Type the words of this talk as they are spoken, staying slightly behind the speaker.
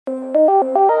Follow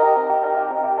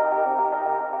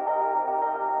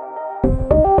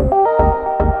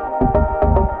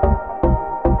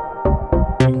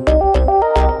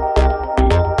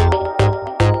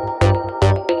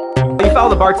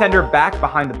the bartender back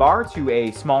behind the bar to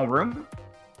a small room.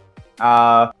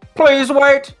 Please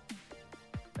wait.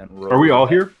 Are we all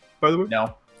here, by the way?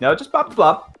 No, just bop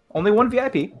bop. Only one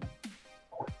VIP.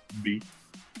 B.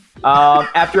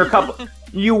 After a couple,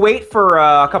 you wait for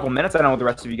a couple minutes. I don't know what the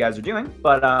rest of you guys are doing,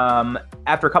 but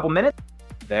after a couple minutes,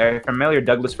 very familiar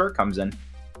Douglas Fir comes in.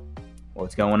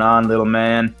 What's going on, little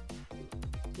man?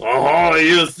 Oh,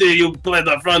 you see, you play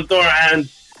the front door and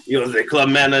you're the club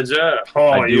manager.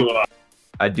 Oh, you are.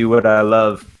 I do what I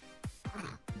love.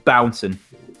 Bouncing.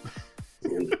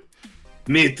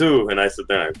 Me too. And I sit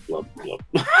there and I flub.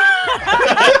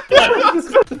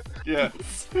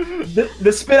 Yes.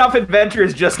 The spin-off adventure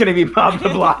is just going to be Bob the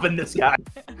Blob and this guy.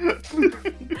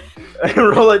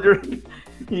 Roll it.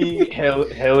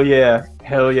 Hell yeah.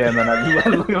 Hell yeah, man.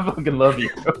 I fucking love you.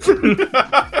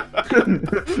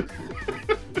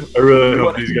 I really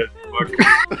hope these guys fuck.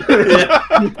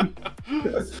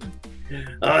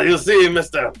 You see,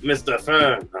 Mr.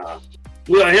 Fern,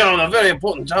 we are here on a very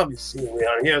important job. You see, we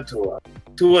are here to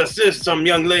assist some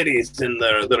young ladies in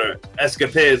their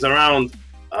escapades around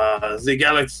the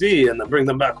galaxy and bring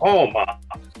them back home.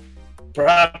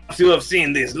 Perhaps you have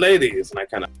seen these ladies, and I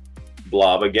kind of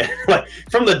blob again, like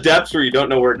from the depths where you don't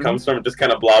know where it comes from. It just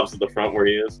kind of blobs to the front where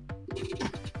he is.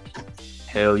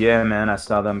 Hell yeah, man! I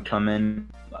saw them come in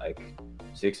like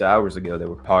 6 hours ago. They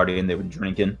were partying, they were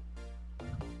drinking.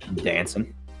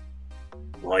 Dancing.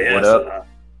 Oh yes,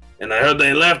 and I heard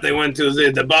they left. They went to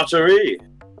the debauchery.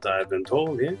 I've been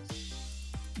told, yes.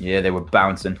 Yeah, they were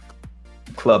bouncing,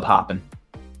 club hopping.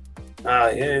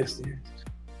 Yes.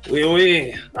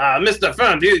 Mr.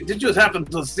 Fern, did you happen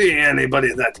to see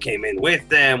anybody that came in with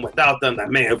them, without them, that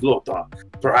may have looked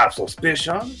perhaps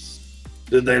suspicious?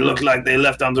 Did they look like they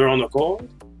left on their own accord?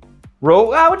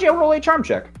 Roll. Would you roll a charm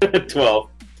check? 12.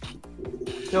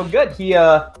 So good.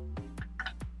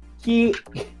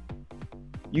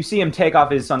 You see him take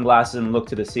off his sunglasses and look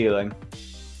to the ceiling.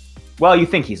 Well, you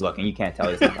think he's looking. You can't tell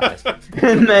he's not.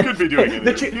 And then Could be doing it.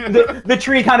 the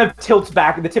tree kind of tilts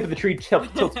back. The tip of the tree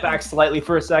tilts back slightly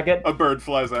for a second. A bird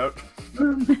flies out.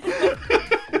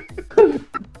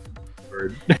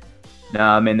 Bird. No,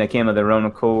 I mean, they came of their own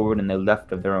accord and they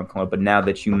left of their own accord. But now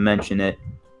that you mention it,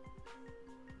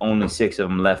 only 6 of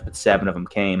them left, but 7 of them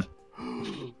came.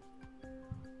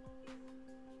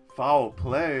 Foul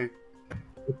play.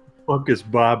 Fuck is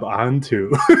Bob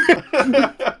onto?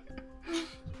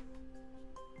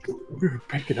 We're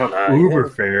picking up Uber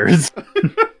fares.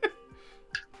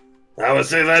 I would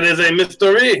say that is a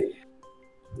mystery.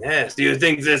 Yes, do you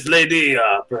think this lady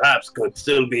perhaps could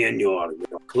still be in your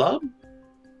club?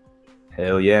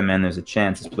 Hell yeah, man, there's a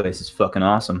chance. This place is fucking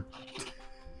awesome.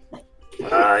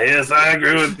 Yes, I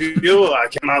agree with you. I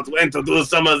cannot wait to do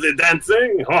some of the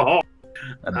dancing.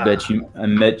 I bet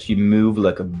you move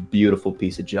like a beautiful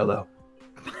piece of jello.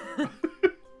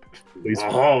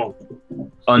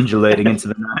 Undulating into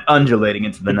the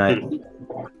night.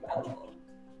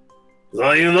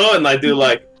 So you know, and I do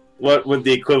like what would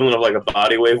the equivalent of like a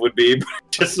body wave would be, but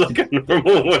just like a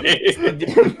normal wave.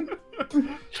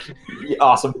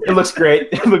 Awesome. It looks great.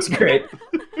 This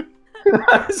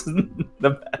is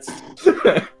the best.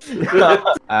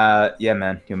 Yeah,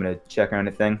 man. You want me to check or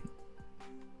anything?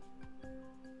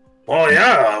 Oh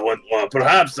yeah, well,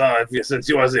 perhaps since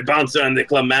you are the bouncer and the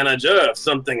club manager, if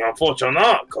something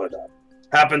unfortunate could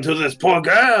happen to this poor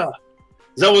girl,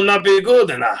 that would not be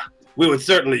good, and we would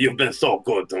certainly, you've been so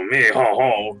good to me,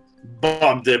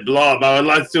 Bob de Blob, I would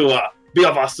like to be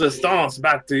of assistance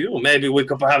back to you. Maybe we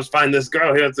could perhaps find this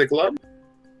girl here at the club.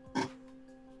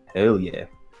 Hell yeah.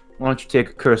 Why don't you take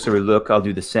a cursory look, I'll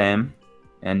do the same,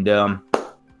 and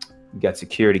we got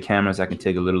security cameras, I can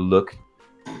take a little look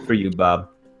for you, Bob.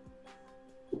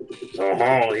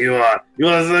 Oh, you are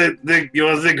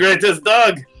the greatest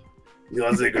dog. You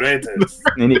are the greatest.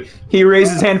 And he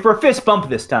raised his hand for a fist bump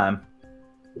this time.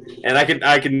 And I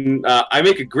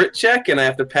make a grit check, and I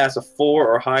have to pass a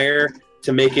 4 or higher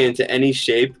to make it into any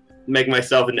shape. Make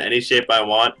myself into any shape I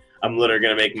want. I'm literally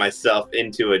gonna make myself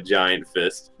into a giant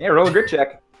fist. Yeah, roll a grit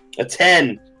check. A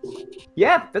 10.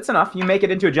 Yeah, that's enough. You make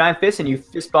it into a giant fist, and you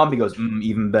fist bump. He goes,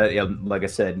 even better. Yeah, like I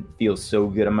said, it feels so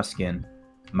good on my skin.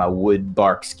 My wood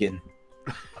bark skin.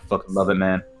 I fucking love it,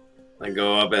 man. I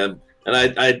go up and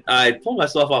I pull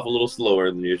myself off a little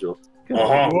slower than usual. Be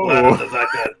of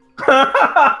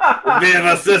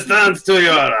assistance to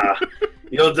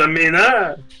your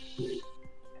demeanor.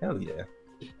 Hell yeah.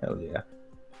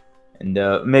 And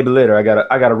maybe later I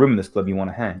got a room in this club you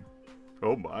want to hang.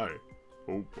 Oh my.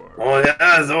 Oh my. Oh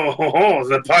yes,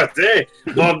 the party.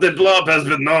 Bob the Blob has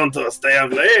been known to stay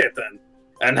up late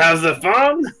and has the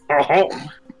fun. Oh,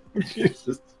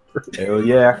 Jesus. Hell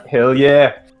yeah, hell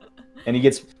yeah. And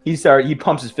he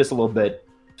pumps his fist a little bit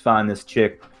to find this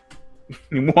chick.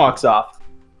 He walks off.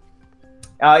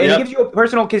 And he gives you a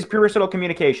personal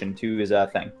communication to his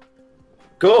thing.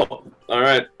 cool. All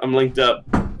right, I'm linked up.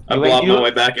 I blob my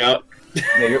way back out.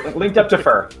 Yeah, you're linked up to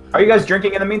Fur. Are you guys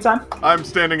drinking in the meantime? I'm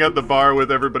standing at the bar with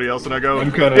everybody else, and I go,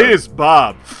 I'm kinda- is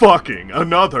Bob fucking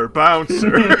another bouncer?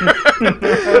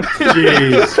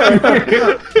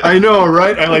 Jeez. I know,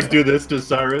 right? I like do this to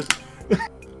Cyrus.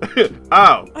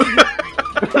 Ow.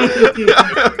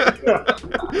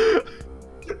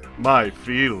 My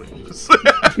feelings.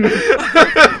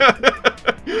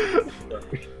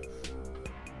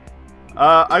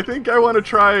 I think I want to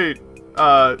try,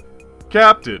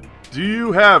 Captain, do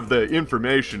you have the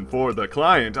information for the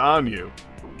client on you?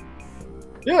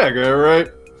 Yeah, I got it right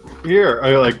here.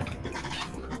 I like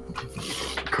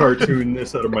cartoon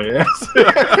this out of my ass.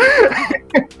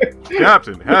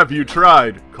 Captain, have you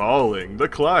tried calling the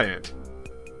client?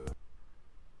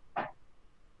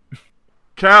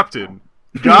 Captain,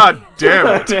 god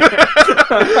damn it.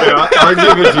 Yeah, I'll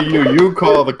give it to you. You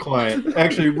call the client.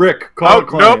 Actually, Rick, call the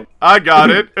client. Nope, I got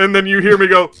it. And then you hear me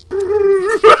go,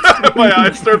 my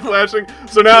eyes start flashing.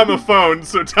 So now I'm a phone,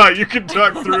 so Ty, you can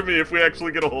talk through me if we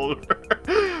actually get a hold of her.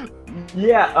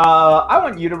 Yeah, I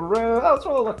want you to let's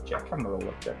roll a look check. I'm gonna roll a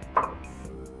look check. I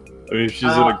mean, if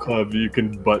she's in a club, you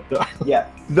can butt dial. Yeah.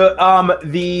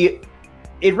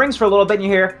 It rings for a little bit and you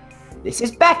hear, "This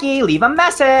is Becky, leave a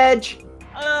message."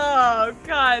 Oh,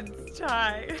 God,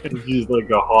 Ty. And she's like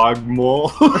a hog mole.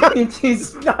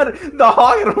 She's not the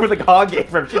hog. I don't know where the hog came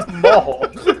from. She's mole.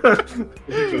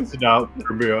 It's now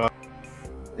for me off.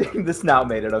 The snout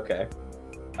made it. Okay.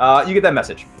 You get that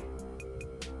message.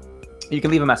 You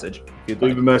can leave a message. If you'd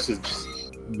Leave like. a message.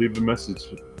 Leave a message.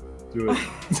 Do it.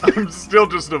 I'm still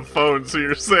just a phone, so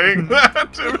you're saying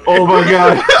that to me. Oh my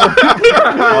god.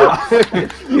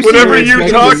 Whenever you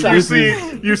talk,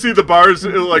 Becky, you see the bars,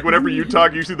 like whenever you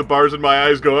talk, you see the bars in my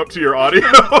eyes go up to your audio.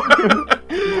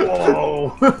 Whoa.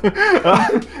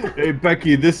 Hey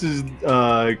Becky, this is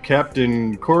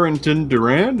Captain Corentin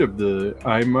Durand of the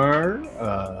Eimer.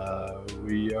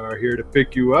 We are here to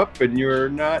pick you up, and you're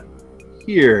not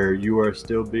here. You are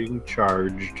still being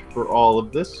charged for all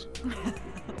of this.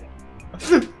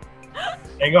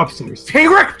 Hang up, Sinners. Hang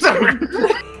up,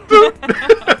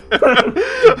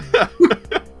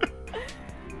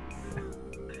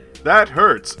 That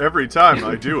hurts every time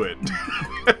I do it.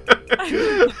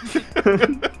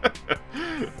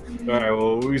 Alright,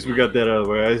 well, at least we got that out of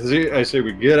the way. I say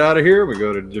we get out of here, we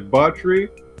go to debauchery,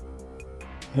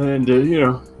 and, you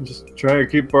know, just try to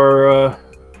keep our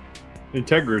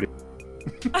integrity.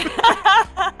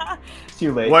 It's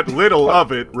too late. What little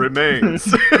of it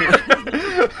remains.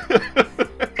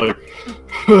 Like,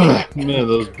 man,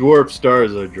 those dwarf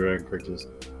stars I drank are just...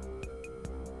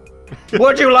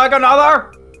 Would you like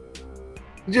another?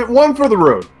 Just one for the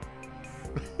road.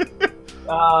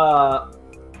 The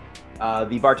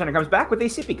bartender comes back with a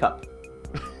sippy cup.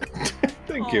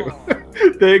 Thank you. Aw.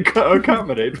 They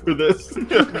accommodate for this. By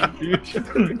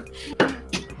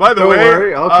the Don't way,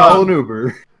 worry, I'll call an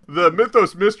Uber. the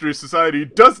Mythos Mystery Society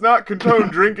does not condone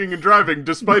drinking and driving,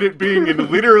 despite it being in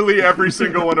literally every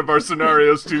single one of our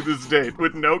scenarios to this date,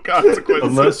 with no consequences.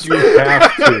 Unless you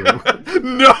have to.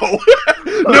 No!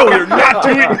 No, we're not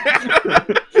doing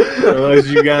that! Unless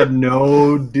you got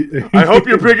no... I hope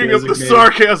you're picking up the designated-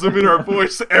 sarcasm in our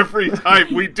voice every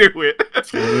time we do it.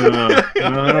 No,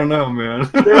 I don't know, man.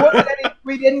 There wasn't any.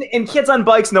 We didn't. In Kids on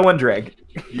Bikes, no one drank.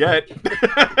 Yet.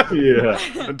 Yeah.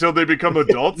 Until they become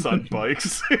adults on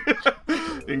bikes.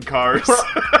 In cars.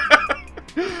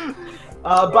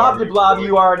 Bob de Blob,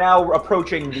 you are now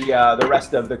approaching the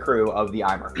rest of the crew of the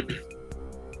Eimer.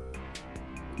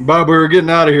 Bob, we were getting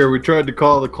out of here. We tried to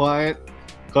call the client.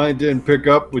 Client didn't pick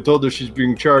up. We told her she's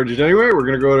being charged anyway. We're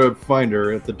going to go to find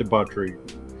her at the debauchery.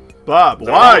 Bob,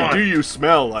 why do you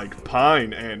smell like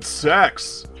pine and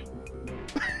sex?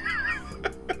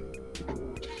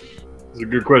 It's a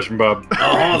good question, Bob.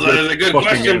 Oh, that is a good Fucking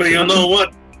question, but you answer. know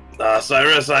what?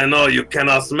 Cyrus, I know you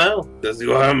cannot smell because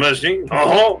you are a machine.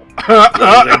 Oh,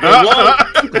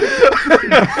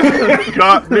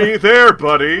 Got me there,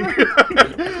 buddy.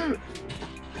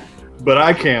 But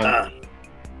I can.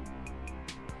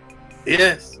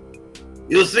 yes.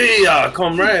 You see,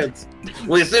 comrades,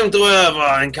 we seem to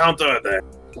have encountered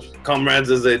comrades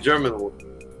is a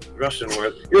Russian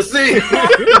word. You see,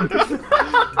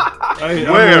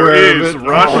 Where is Oh,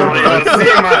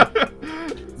 Russia?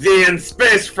 you see, in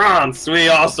space France, we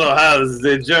also have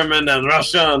the German and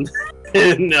Russian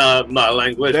in not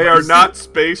language. They are not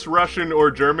space Russian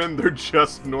or German. They're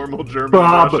just normal German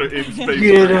Bob, Russia in space.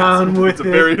 get France. on with It's a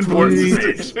very it, important please.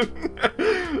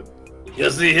 distinction. You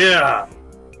see here,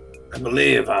 I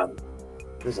believe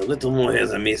there's a little more here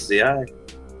than meets the eye.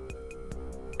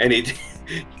 And he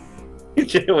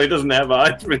doesn't have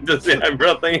eyes, but does the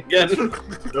eyebrow thing again.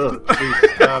 Oh,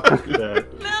 please stop that.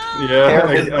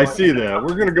 Yeah, I see that.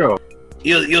 We're gonna go.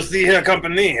 You'll see here,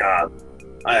 company. I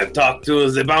have talked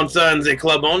to the bouncer and the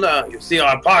club owner. You see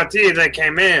our party, they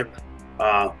came in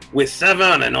with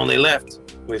 7 and only left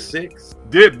with 6.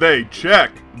 Did they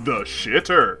check the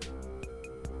shitter?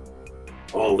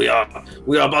 Oh, we are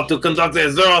about to conduct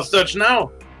a thorough search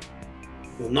now.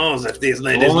 Who knows if these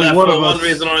ladies Only left one for of one us.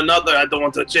 reason or another? I don't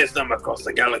want to chase them across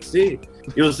the galaxy.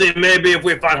 You'll see, maybe if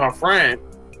we find her friend,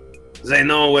 they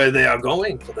know where they are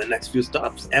going for the next few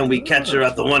stops, and we catch her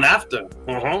at the one after.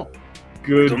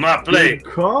 Good, To my play. good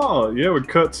call. Yeah, we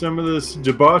cut some of this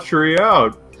debauchery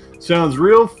out. Sounds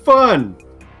real fun.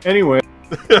 Anyway,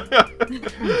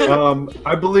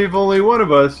 I believe only one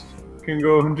of us can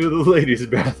go into the ladies'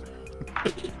 bathroom.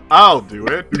 I'll do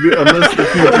it. Unless the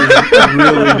future's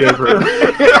really different.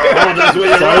 Oh, that's where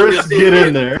you're wrong. You Cyrus, see, get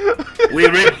in there. We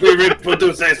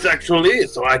reproduce asexually,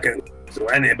 so I can to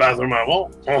any bathroom I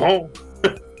want.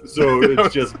 So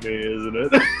it's just me, isn't it?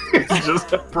 It's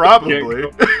just Probably.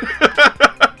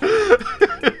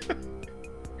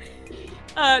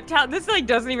 This like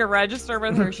doesn't even register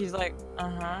with her. She's like,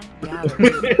 yeah.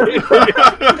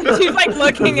 She's like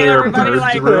looking at there a everybody bird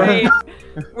like, around? wait,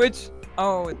 which?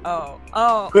 Oh.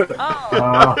 Okay.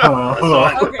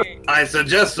 I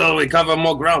suggest so we cover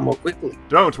more ground more quickly.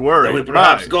 Don't That worry. we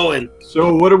perhaps Mine. go in.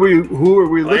 So what are we? Who are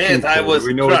we looking Yes, for? I was Do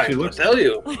we know what trying she to looks tell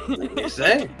you. You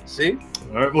say, see?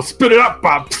 All right, well, spit it up,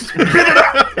 Bob. Spit it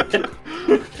up.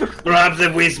 Perhaps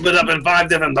if we split up in 5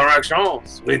 different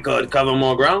directions, we could cover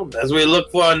more ground as we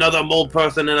look for another mole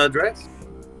person in a dress.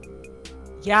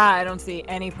 Yeah, I don't see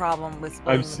any problem with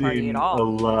splitting I've the party seen at a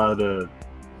all. lot of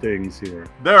things here.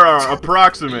 There are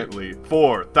approximately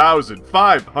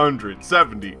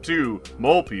 4,572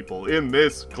 mole people in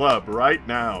this club right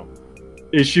now.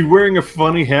 Is she wearing a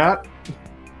funny hat?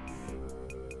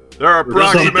 There are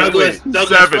approximately Douglas first seems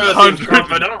 700.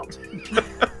 confident.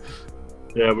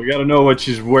 Yeah, we got to know what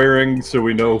she's wearing so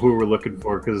we know who we're looking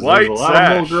for, because there's White a lot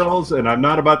sash. of mole girls, and I'm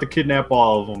not about to kidnap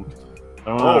all of them. I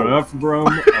don't have Oh. enough room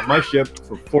on my ship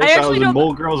for I actually 4,000 don't-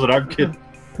 mole girls that I'm kidding.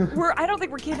 I don't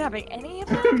think we're kidnapping any of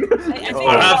them. I think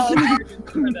Perhaps.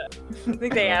 I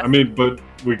think they asked. I mean, but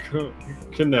we could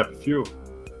kidnap a few.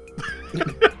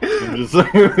 I'm just-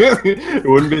 it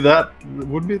wouldn't be that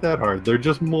hard. They're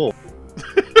just mole.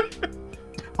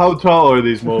 How tall are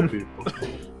these mole people?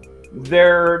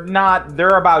 They're not.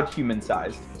 They're about human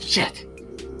sized. Shit.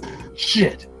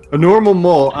 A normal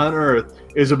mole on Earth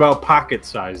is about pocket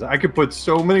size. I could put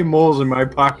so many moles in my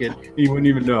pocket, you wouldn't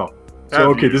even know. So, Have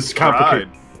okay, you this is complicated.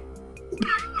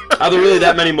 Are there really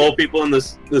that many mole people in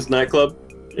this nightclub?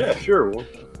 Yeah, sure. Well,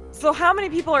 So how many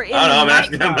people are in I don't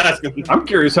know, the I'm nightclub? asking. I'm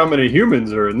curious how many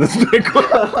humans are in this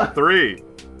nightclub. 3.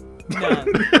 None.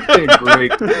 Okay,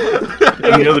 great. And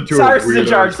the other two Cyrus are is in weirdos.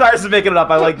 charge. Cyrus is making it up.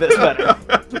 I like this better.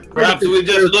 Perhaps we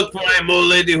just look for a mole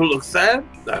lady who looks sad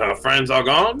that her friends are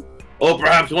gone, or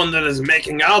perhaps one that is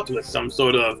making out with some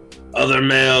sort of other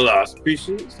male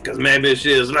species, because maybe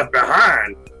she is left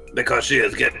behind because she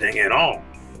is getting it on.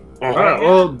 All right,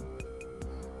 well,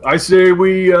 I say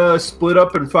we split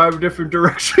up in 5 different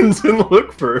directions and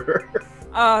look for her.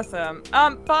 Awesome.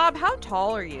 Bob, how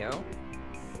tall are you?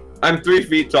 I'm 3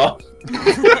 feet tall.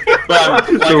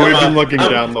 So we've been looking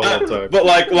down the whole time. But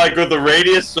like with the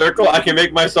radius circle, I can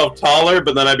make myself taller,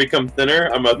 but then I become thinner.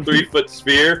 I'm a 3-foot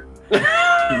sphere.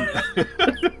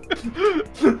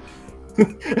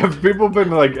 Have people been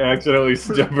like accidentally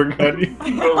stepping on you?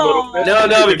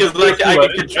 No, because like I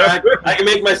can contract. I can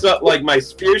make myself like my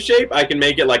sphere shape. I can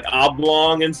make it like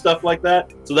oblong and stuff like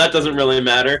that. So that doesn't really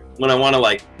matter. When I want to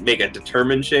like make a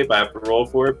determined shape, I have to roll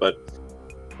for it. But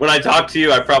when I talk to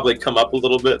you, I probably come up a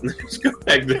little bit and then just go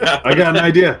back down. I got an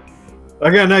idea.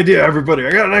 Everybody.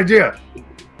 I got an idea.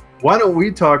 Why don't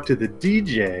we talk to the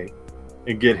DJ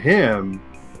and get him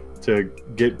to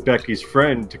get Becky's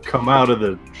friend to come out of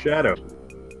the shadow?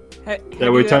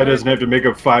 That way Ty doesn't have to make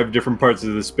up 5 different parts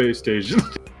of the space station.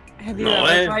 Have you No ever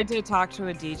way. tried to talk to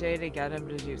a DJ to get him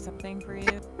to do something for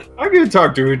you? I can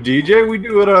talk to a DJ. We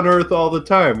do it on Earth all the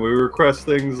time. We request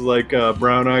things like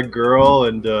Brown Eyed Girl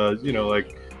and,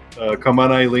 Come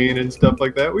On Eileen and stuff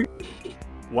like that.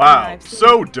 Wow, I've seen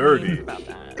so memes dirty. about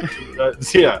that.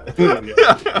 Yeah.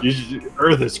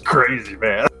 Earth is crazy,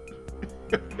 man.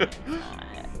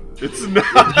 It's not.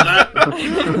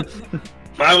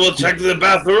 I will check the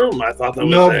bathroom. I thought that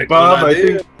was No, a good Bob, I idea.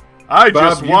 think I Bob,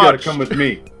 just you gotta watched. come with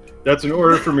me. That's an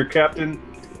order from your captain.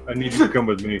 I need you to come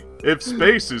with me.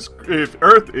 If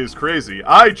Earth is crazy,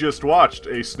 I just watched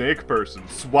a snake person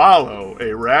swallow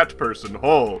a rat person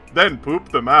whole, then poop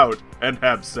them out and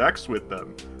have sex with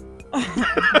them.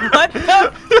 What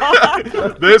the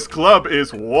fuck? This club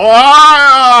is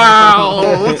wild.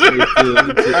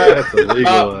 That's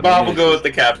illegal. Bob will go with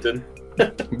the captain.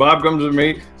 Bob comes with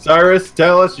me. Cyrus,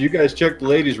 tell us. You guys check the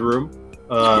ladies' room.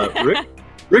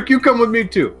 Rick, you come with me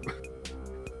too.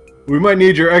 We might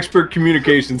need your expert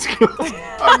communication skills.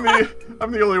 I'm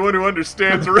the only one who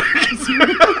understands Rick.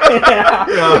 Yeah,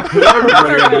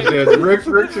 everybody understands.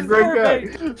 Rick's a great guy.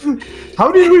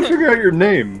 How did we figure out your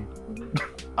name?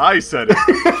 I said it.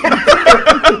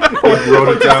 You wrote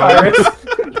it down.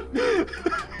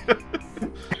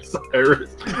 Cyrus.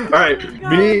 All right,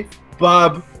 me,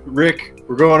 Bob, Rick.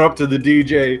 We're going up to the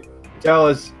DJ. Tell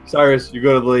us, Cyrus, you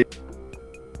go to the lady.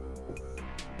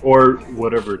 Or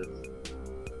whatever it is.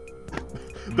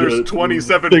 There's The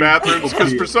 27 thing- bathrooms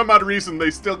because for some odd reason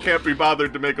they still can't be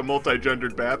bothered to make a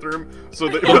multi-gendered bathroom, so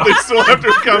but they still have to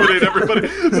accommodate everybody.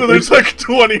 So there's like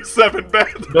 27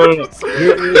 bathrooms. No. This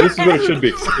is what it should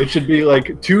be. It should be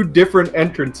like 2 different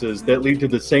entrances that lead to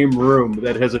the same room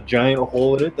that has a giant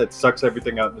hole in it that sucks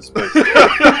everything out into space.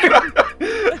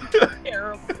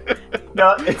 Terrible.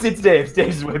 No, it's Dave's.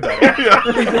 Dave's way better. Yeah,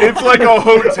 it's like a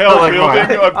hotel Like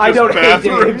building of I just don't hate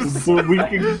bathrooms. But we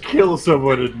can kill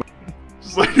someone in.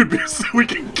 Just like it'd be so we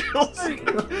can kill.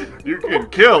 You can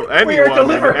kill We are anyone in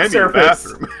delivery any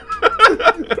service.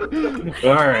 bathroom.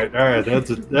 All right.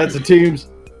 That's a team's.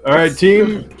 All right,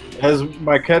 team. As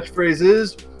my catchphrase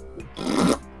is.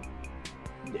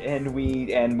 And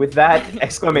with that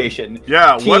exclamation,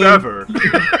 Yeah, Team- whatever.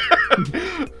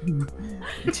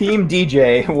 Team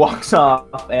DJ walks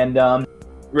off and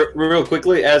Real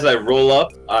quickly, as I roll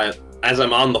up, as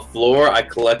I'm on the floor, I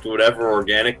collect whatever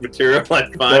organic material I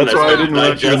find. That's why I didn't let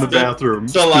digest you in the it. bathroom.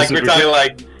 So like we're specifically. talking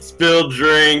like spilled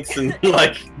drinks and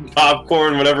like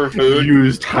popcorn, whatever food.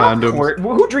 Used condoms. popcorn.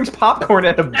 Who drinks popcorn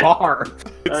at a bar?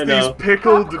 It's I these know.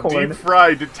 pickled, Popcorn.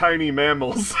 deep-fried tiny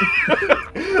mammals.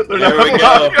 They're There we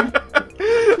not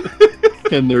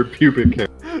And their pubic hair.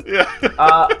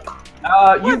 Yeah,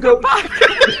 You go.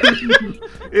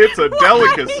 it's a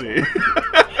delicacy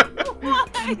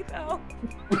Why though?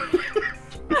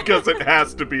 because it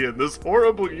has to be in this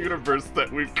horrible universe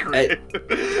that we've created.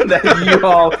 That you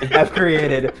all have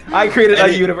created. I created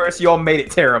a universe. You all made it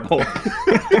terrible.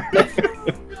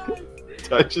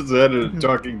 Touches that in a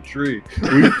talking tree.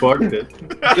 We fucked it.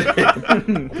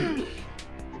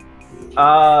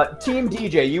 Team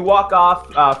DJ, you walk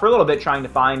off for a little bit trying to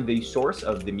find the source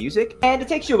of the music, and it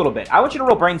takes you a little bit. I want you to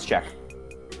roll brains check.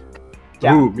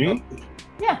 Yeah. Ooh, me?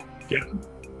 Yeah.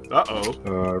 Uh-oh.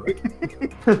 Alright.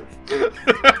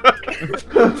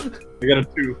 I got a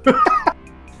 2.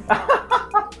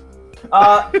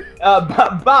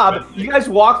 Bob, you guys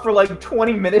walk for like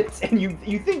 20 minutes, and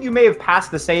you think you may have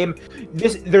passed the same.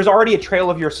 There's already a trail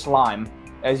of your slime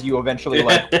as you eventually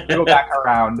go back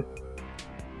around,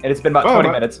 and it's been about 20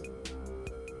 minutes.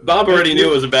 Bob already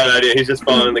knew it was a bad idea. He's just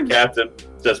following the captain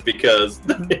just because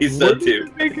he said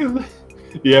to.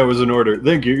 Yeah, it was an order.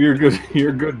 Thank you. You're good.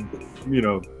 You're good.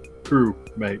 Crew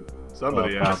mate.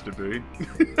 Somebody has to be.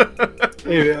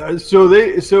 Hey,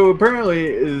 so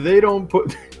apparently they don't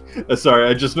put. Sorry,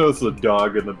 I just noticed the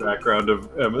dog in the background of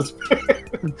Emma's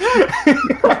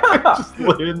just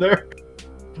laying there.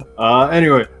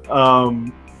 Anyway,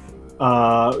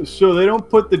 so they don't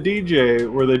put the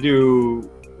DJ where they do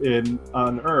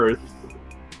on Earth.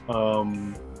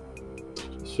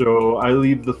 So I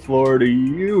leave the floor to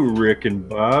you, Rick and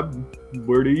Bob.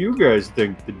 Where do you guys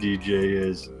think the DJ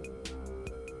is?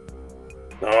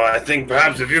 Oh, I think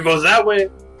perhaps if you goes that way,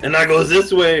 and I goes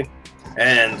this way,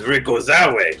 and Rick goes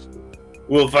that way,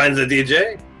 we'll find the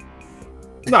DJ.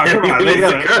 No, come on. They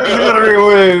gotta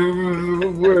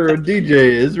go where a DJ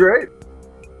is, right?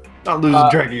 Not losing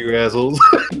track of you assholes.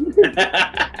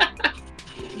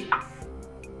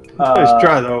 Nice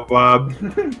try, though, Bob. Do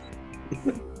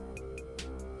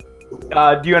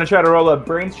you want to try to roll a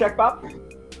brains check, Bob?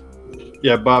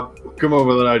 Yeah, Bob, come up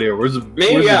with an idea. Where's the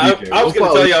Maybe, yeah, the DJ? I was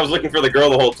going to tell you I was looking for the girl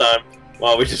the whole time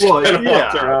while we just Well, kind of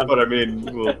walked yeah, around. but I mean,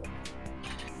 well,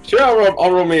 Sure,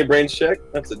 I'll roll me a brains check.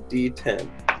 That's a D10.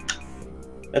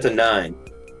 That's a 9.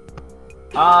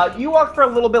 You walk for a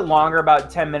little bit longer, about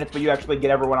 10 minutes, but you actually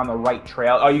get everyone on the right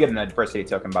trail. Oh, you get an adversity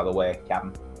token, by the way,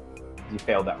 Captain. You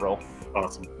failed that roll.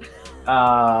 awesome.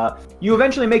 You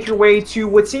eventually make your way to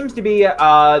what seems to be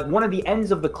one of the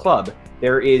ends of the club.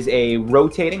 there is a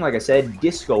rotating, like I said,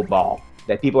 disco ball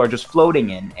that people are just floating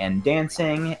in and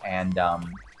dancing and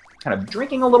kind of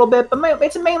drinking a little bit, but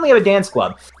it's mainly a dance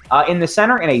club. In the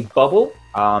center, in a bubble,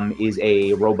 is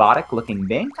a robotic-looking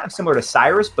being, kind of similar to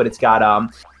Cyrus, but it's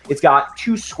got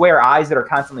two square eyes that are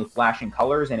constantly flashing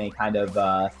colors and a kind of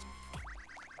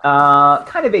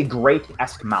a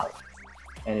grate-esque mouth.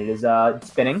 And it is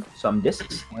spinning some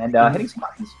discs and hitting some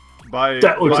buttons.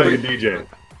 That looks like a DJ.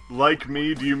 Like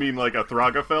me, do you mean like a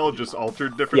Throgafell, just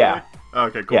altered differently? Yeah.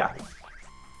 Okay, cool. Yeah.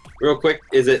 Real quick,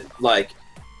 is it like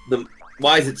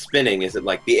why is it spinning? Is it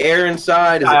like the air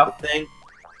inside? Is it the thing?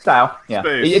 Style, yeah.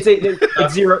 Space.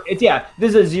 It's zero. This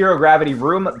is a zero gravity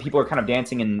room. People are kind of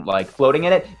dancing and like floating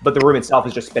in it, but the room itself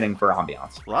is just spinning for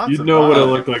ambiance. You'd know what it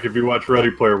looked like if you watched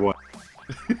Ready Player One.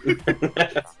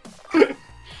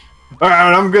 All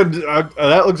right, I'm good.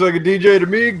 That looks like a DJ to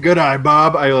me. Good eye,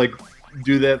 Bob. I like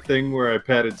do that thing where I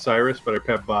patted Cyrus, but I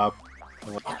pat Bob.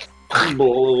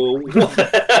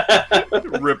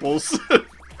 Ripples.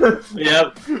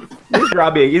 Yep.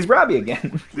 He's Robbie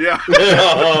again. Yeah.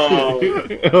 Oh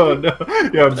no.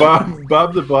 Yeah,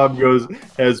 Bob the Bob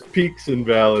has peaks and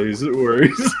valleys where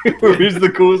he's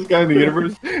the coolest guy in the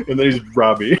universe, and then he's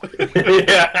Robbie.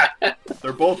 Yeah.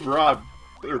 They're both Rob.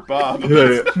 They're Bob.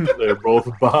 They're both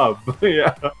Bob.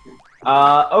 Yeah.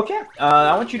 Okay.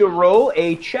 I want you to roll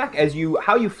a check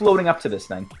how you floating up to this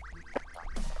thing.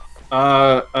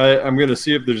 I'm gonna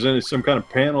see if there's some kind of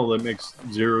panel that makes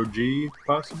 0G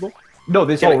possible. No,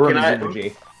 this whole room is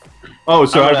 0G. Oh,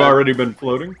 so I've already been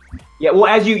floating? Yeah, well,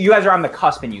 as you guys are on the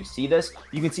cusp and you see this,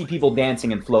 you can see people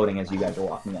dancing and floating as you guys are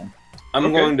walking in.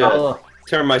 I'm going to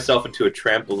turn myself into a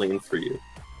trampoline for you.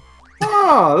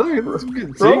 Oh, that's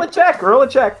good. Roll a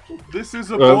check. This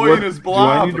is a boy in his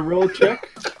blob. Do I need to roll a check?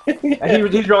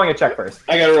 He's rolling a check first.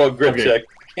 I gotta roll a grip check.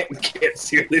 Can't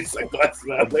see these sunglasses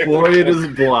out there. Boy in his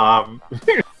blob.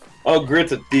 Oh,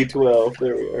 grit's a D12.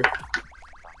 There we are.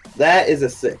 That is a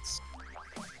 6.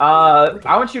 I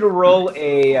want you to roll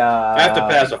a. I have to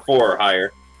pass a 4 or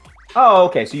higher. Oh,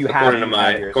 okay. So you have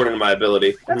according to my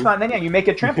ability. That's fine. Then yeah, you make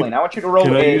a trampoline. I want you to roll.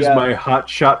 Can I use my hot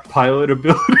shot pilot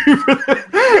ability for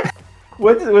that?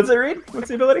 What's it read? What's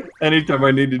the ability? Anytime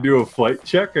I need to do a flight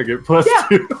check, I get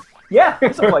 +2. Yeah,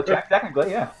 it's a flight check.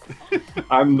 Technically, yeah.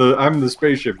 I'm the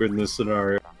spaceship in this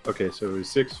scenario. Okay, so it was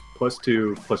 6 +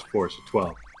 2 + 4, so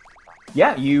 12.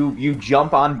 Yeah, you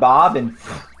jump on Bob and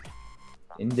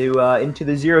into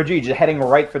the 0G, just heading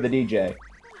right for the DJ.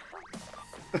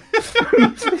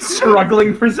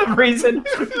 Struggling for some reason.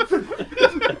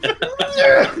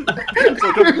 It's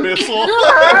like a missile.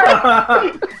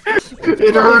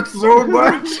 It hurts so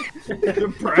much.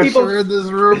 The pressure in this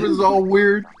room is all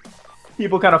weird.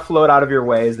 People kind of float out of your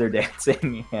way as they're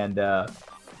dancing, and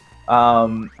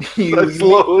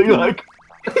slowly like.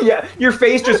 Yeah, your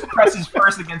face just presses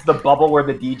first against the bubble where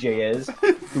the DJ is,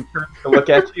 who turns to look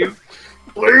at you.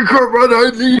 Blink up what I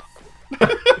need.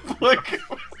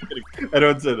 I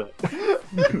don't say that.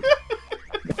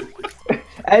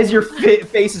 As your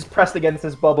face is pressed against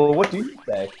this bubble, what do you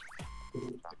say?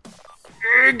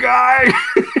 Hey, guy!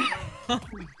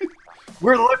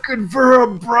 We're looking for a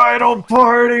bridal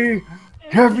party.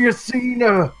 Have you seen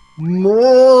a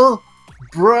mole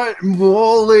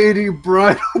lady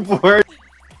bridal party?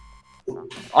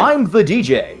 I'm the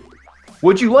DJ.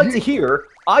 Would you like to hear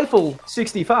Eiffel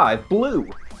 65 Blue?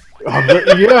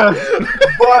 Yeah,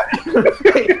 but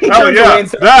oh yeah,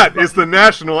 that is the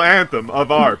national anthem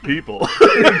of our people.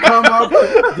 Did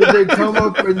they come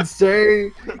up and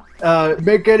say,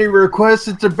 make any requests?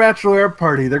 It's a bachelorette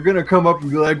party. They're gonna come up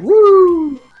and be like,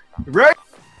 woo, right?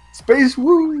 Space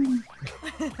woo.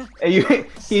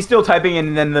 He's still typing in,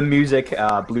 and then the music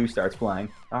Blue starts playing.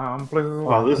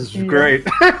 Blue. Oh, this is great.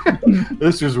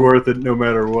 This is worth it no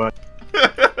matter what.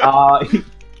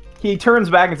 He turns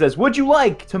back and says, would you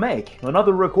like to make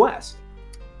another request?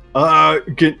 Has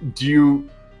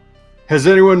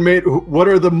anyone made, what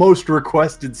are the most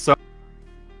requested songs?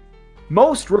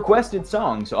 Most requested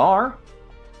songs are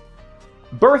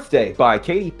Birthday by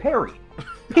Katy Perry,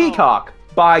 Peacock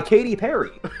by Katy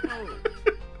Perry,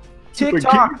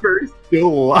 TikTok. Katy Perry's still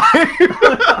alive?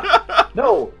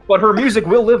 No, but her music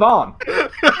will live on.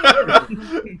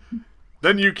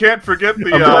 Then you can't forget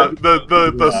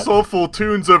the soulful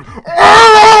tunes of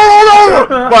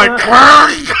like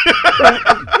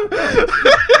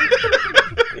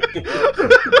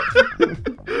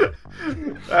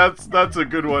that's a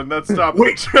good one. That's top.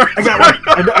 Wait, I got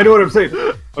one. I know what I'm saying.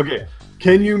 Okay,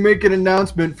 can you make an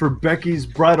announcement for Becky's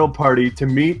bridal party to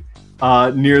meet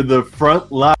near the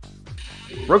front line?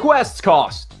 Requests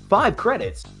cost 5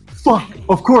 credits. Fuck,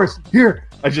 of course. Here,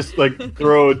 I just like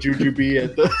throw a jujube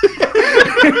at the.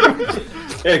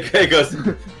 It goes.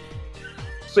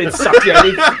 So it sucks in,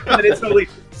 and it slowly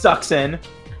sucks in,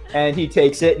 and he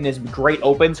takes it in his great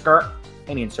open skirt,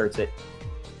 and he inserts it.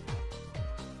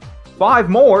 5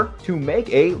 more to make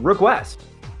a request.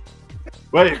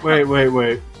 Wait.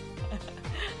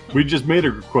 We just made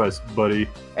a request, buddy.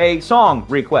 A song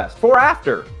request for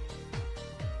after.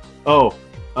 Oh,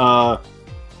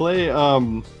 play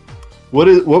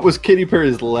what was Katy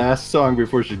Perry's last song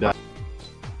before she died?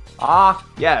 Ah,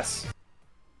 yes.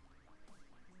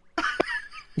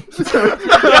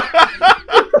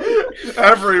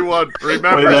 Everyone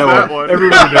remembers Play that one.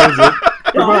 Everybody knows it.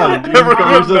 Come on,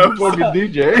 Everyone knows. fucking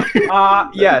DJ.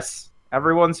 Yes.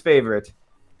 Everyone's favorite.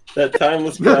 That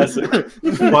timeless classic.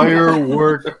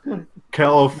 Firework,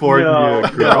 California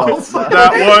girls.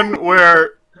 That one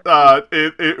where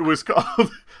it was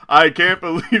called I Can't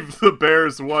Believe the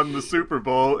Bears Won the Super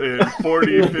Bowl in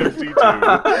 4052.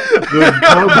 The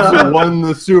Cubs won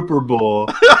the Super Bowl.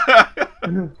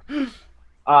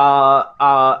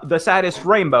 The Saddest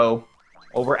Rainbow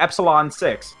over Epsilon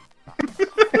 6.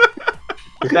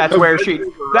 That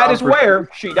is where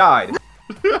she died.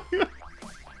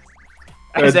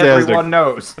 As Fantastic. everyone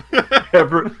knows.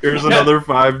 Here's another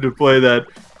 5 to play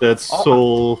that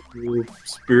soul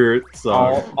spirit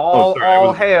song.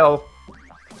 All hail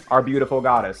our beautiful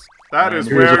goddess. That is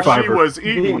And where a she fiver. was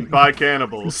eaten by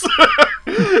cannibals.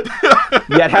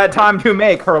 Yet had time to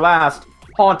make her last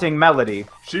haunting melody.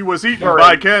 She was eaten Sorry.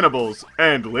 by cannibals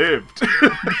and lived.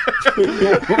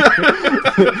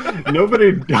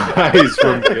 Nobody dies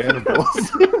from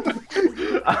cannibals.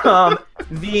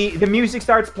 The music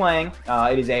starts playing.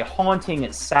 It is a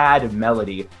haunting, sad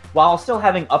melody while still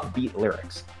having upbeat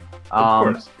lyrics. Of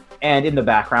course. And in the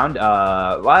background,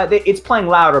 it's playing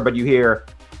louder, but you hear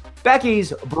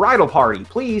Becky's bridal party.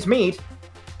 Please meet.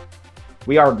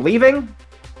 We are leaving.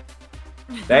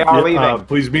 They are leaving.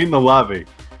 Please meet in the lobby.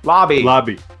 Lobby.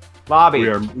 Lobby. Lobby. We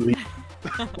are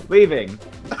Leaving.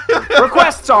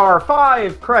 Requests are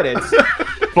 5 credits.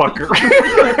 fucker.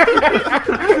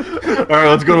 All right,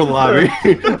 let's go to the lobby.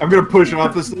 I'm gonna push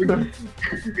off this thing.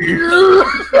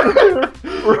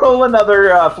 Roll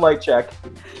another flight check.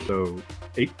 So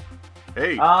 8.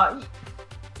 Hey,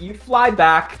 You fly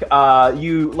back.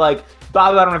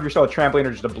 Bob. I don't know if you're still a trampoline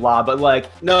or just a blob, but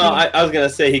No, I was gonna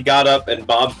say he got up and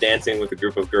Bob's dancing with a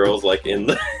group of girls like in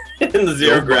the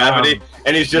zero Bob. gravity,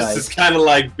 and he's just Nice. this kind of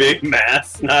like big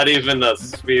mass, not even a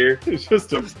sphere. It's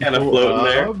just a kinda floating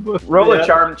there. roll Yeah. a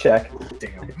charm check.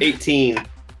 18.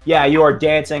 Yeah, you are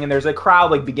dancing, and there's a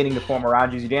crowd beginning to form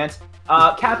around you as you dance.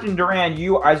 Captain Durand,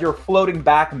 as you're floating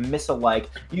back missile-like,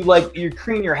 you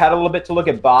crane your head a little bit to look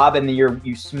at Bob, and then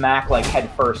you smack head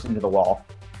first into the wall.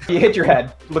 You hit your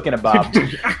head looking at Bob.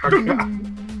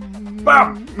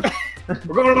 Bob,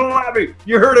 we're going to the lobby.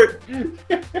 You heard it.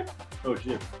 Oh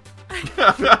shit.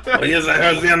 Oh, yes, I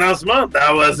heard the announcement.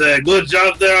 That was a good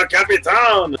job there,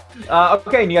 Capitan.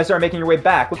 Okay, and you guys start making your way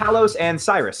back with Talos and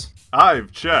Cyrus.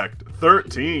 I've checked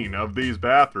 13 of these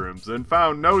bathrooms and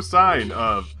found no sign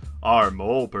of our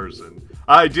mole person.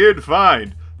 I did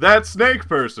find that snake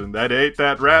person that ate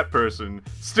that rat person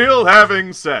still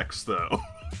having sex, though.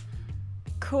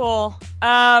 Cool.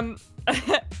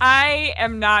 I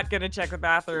am not gonna check the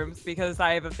bathrooms because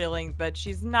I have a feeling that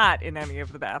she's not in any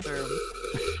of the bathrooms.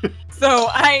 So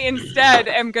I instead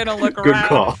am gonna look Good around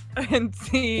call. and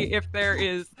see if there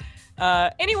is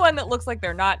anyone that looks like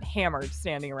they're not hammered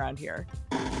standing around here.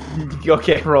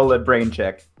 Okay, roll a brain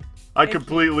check. I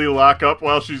completely lock up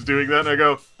while she's doing that, and I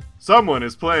go, someone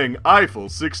is playing Eiffel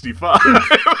 65.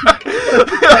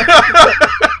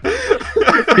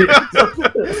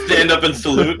 Stand up and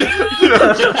salute.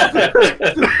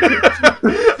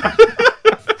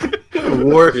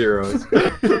 War heroes.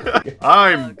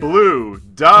 I'm blue,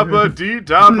 dabba dee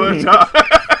dabba da.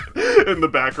 In the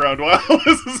background while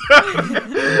this is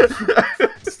happening.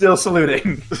 Still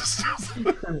saluting.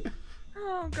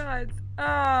 Oh god.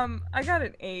 I got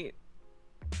an 8.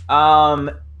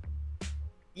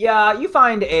 Yeah, you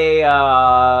find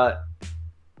I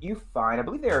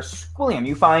believe they are Squilliam.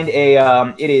 You find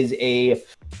it is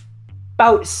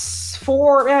about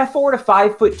 4 to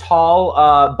 5 foot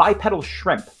tall, bipedal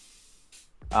shrimp.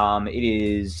 It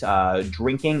is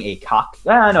drinking a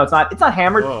no, it's not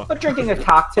hammered, Oh. but drinking a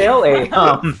cocktail.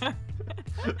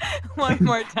 One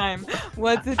more time.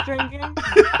 What's it drinking?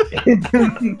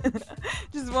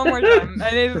 Just one more time.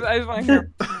 I just want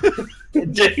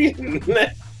to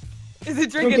hear. Is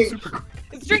it drinking?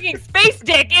 It's drinking space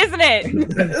dick, isn't it?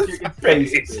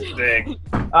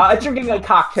 It's drinking a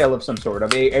cocktail of some sort,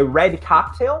 a red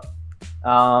cocktail.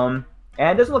 And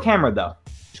it doesn't look hammered though.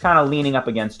 Just kind of leaning up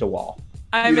against a wall.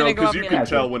 I'm gonna go up you and can Yeah,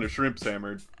 tell sure. when a shrimp's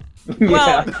hammered.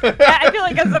 Well, I feel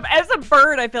like as a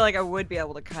bird, I feel like I would be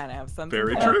able to kind of have something.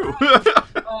 Very true.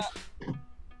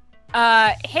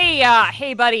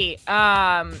 Hey, buddy.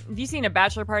 Have you seen a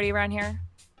bachelor party around here?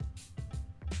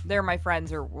 They're my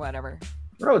friends or whatever.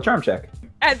 Roll a charm check.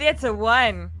 It's a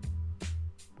 1.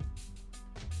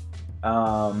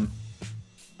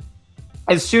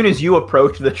 As soon as you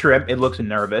approach the shrimp, it looks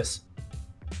nervous.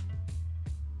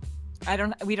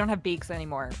 We don't have beaks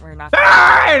anymore. We're not.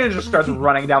 And it just starts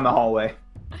running down the hallway.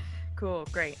 Cool,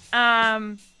 great.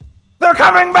 They're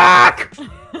coming back!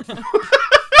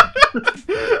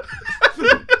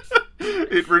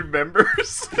 It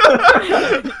remembers.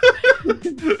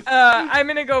 I'm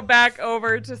gonna go back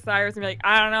over to Cyrus and be like,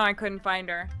 I don't know, I couldn't find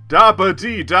her. Dabba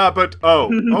dee dabba.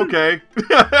 Oh, okay.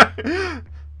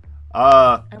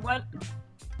 I want.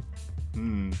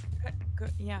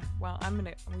 Yeah. Well,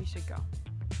 we should go.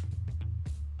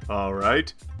 All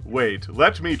right. Wait.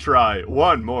 Let me try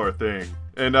one more thing.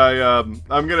 And I'm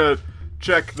gonna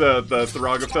check the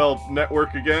Throgafel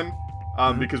network again.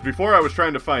 Because before I was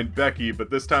trying to find Becky, but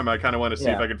this time I kind of want to see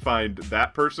if I can find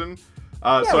that person.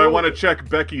 So I want to check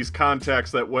Becky's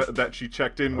contacts that she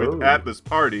checked in with at this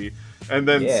party, and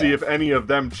then see if any of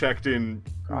them checked in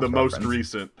the most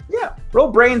recent. Yeah, roll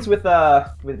brains with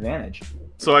advantage.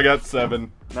 So I got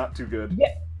 7. Not too good.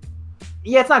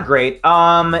 Yeah, it's not great.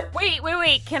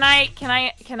 Wait. Can I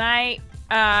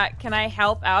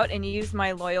help out and use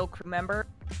my loyal crew member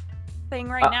thing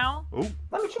right now? Oh.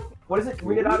 Let me check. What is it?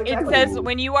 Read it out It exactly. says,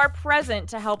 when you are present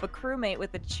to help a crewmate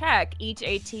with a check, each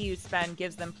AT you spend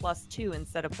gives them +2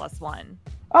 instead of +1.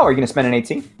 Oh, are you gonna spend an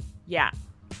 18? Yeah.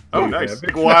 Oh, nice.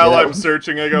 Like, while I'm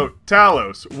searching, I go,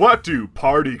 Talos, what do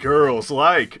party girls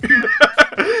like?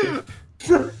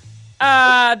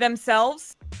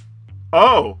 Themselves.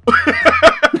 Oh.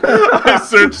 I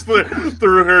searched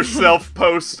through her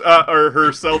self-post, or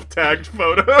her self-tagged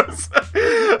photos.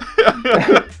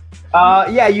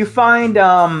 Yeah, you find,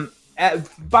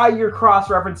 by your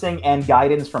cross-referencing and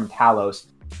guidance from Talos,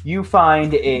 you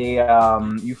find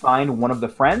one of the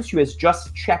friends who has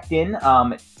just checked in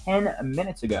 10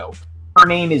 minutes ago. Her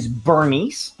name is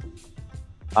Bernice.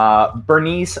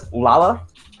 Bernice Lala.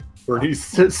 Bernice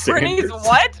Sanders. Bernice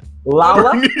what?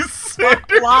 Lala? Bernice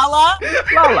Sanders. Lala?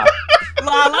 Lala.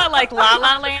 Lala, like La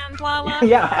La Land Lala?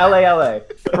 Yeah, L-A-L-A.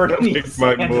 Bernice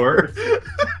Mike Sanders. Moore.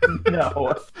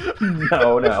 No.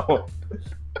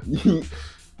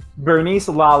 Bernice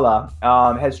Lala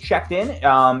has checked in.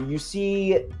 You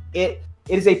see it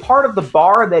is a part of the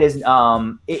bar that is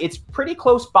it's pretty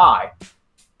close by.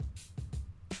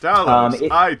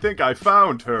 Talos, I think I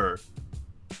found her.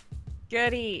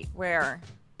 Goody. Where?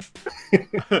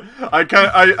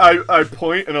 I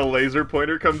point and a laser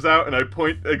pointer comes out and I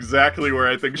point exactly where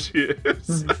I think she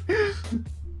is.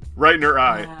 Right in her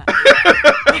eye.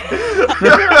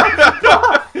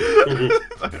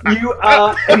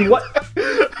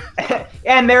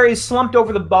 And there is slumped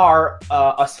over the bar,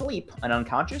 asleep and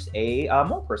unconscious, a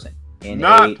mole person in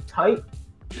a tight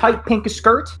pink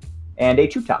skirt and a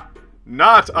tube top.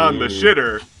 Not on the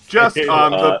shitter, just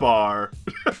on the bar.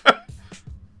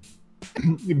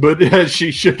 But has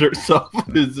she shit herself?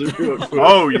 Is it real quick?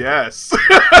 Oh, yes.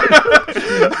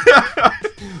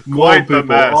 Mole Quite the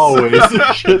people mess. always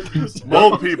shit themselves.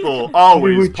 Mole people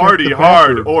always We check party the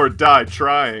hard bathroom. or die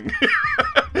trying.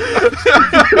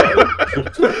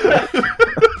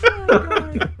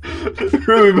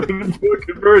 Really been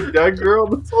looking for a dead girl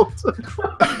this whole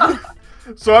time.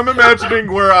 So I'm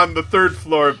imagining we're on the 3rd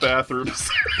floor of bathrooms.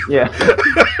 Yeah.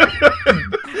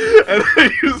 And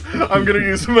I'm gonna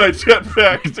use my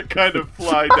jetpack to kind of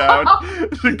fly down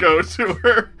to go to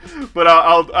her. But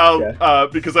I'll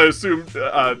because I assume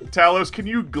Talos, can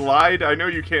you glide? I know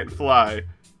you can't fly.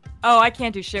 Oh, I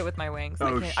can't do shit with my wings. Oh,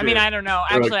 I mean, shit. I don't know.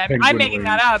 They're Actually, like I'm penguin making wings.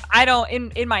 that up. I don't.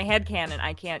 In my head canon,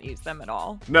 I can't use them at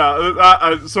all. No,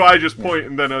 so I just point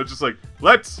and then I was just like,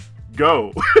 let's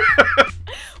go.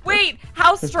 Wait,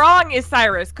 how strong is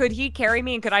Cyrus? Could he carry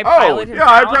me and could I Oh, pilot him yeah,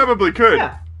 I down? probably could.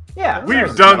 Yeah.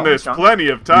 We've done this plenty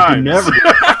of times. never-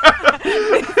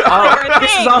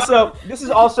 This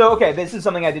is also okay. This is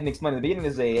something I didn't explain at the beginning.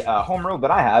 This is a home rule that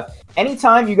I have.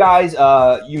 Anytime you guys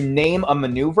you name a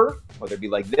maneuver, whether it be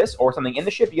like this or something in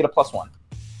the ship, you get a +1.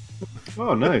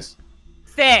 Oh, nice.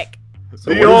 Sick.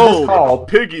 So The what is this old called?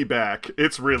 piggyback.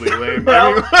 It's really lame.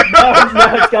 No,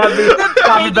 I it's gotta be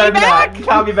better than that.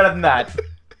 Gotta be better than that.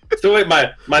 So wait,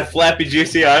 my flappy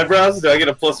juicy eyebrows, do I get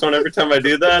a +1 every time I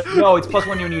do that? No, it's +1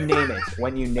 when you name it.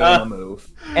 When you name a move,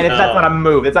 and it's that's not a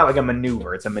move. It's not like a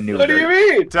maneuver. It's a maneuver. What do you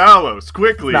mean? Talos,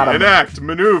 quickly Not a- enact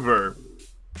maneuver.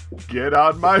 Get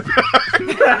on my back.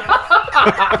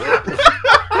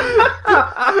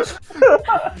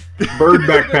 Bird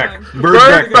backpack. Bird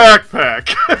Bird backpack.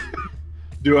 backpack.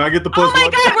 Do I get the Oh plus my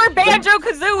one? god, we're Banjo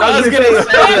Kazooie! I was gonna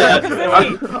say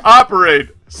that. Operate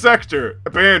sector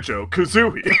Banjo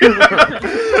Kazooie.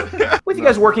 With you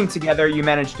guys working together, you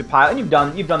managed to pilot, and you've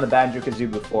done the Banjo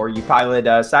Kazooie before. You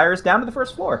pilot Cyrus down to the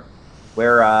first floor,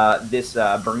 where this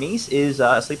Bernice is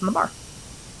asleep in the bar.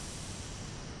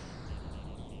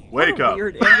 Wake up.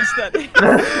 Weird anesthetic.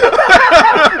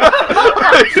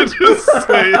 I could just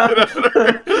say it at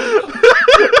her.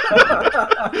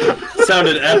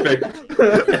 Sounded epic.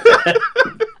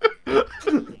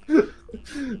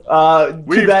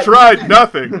 We've tried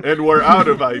nothing, and we're out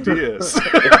of ideas.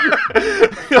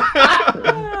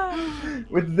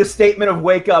 With the statement of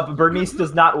 "wake up," Bernice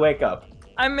does not wake up.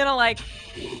 I'm gonna like,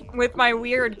 with my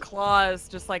weird claws,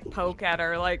 just like poke at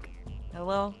her, like,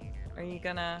 "Hello, are you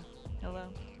gonna? Hello."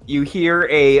 You hear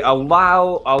a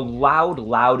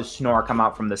loud snore come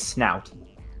out from the snout.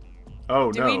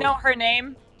 Oh, Do no. we know her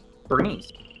name?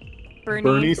 Bernice.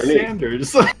 Bernie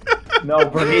Sanders. No,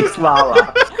 Bernice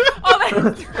Lala. Oh,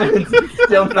 that's right. It's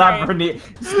still not Bernice.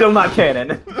 Still not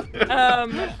canon.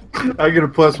 I get a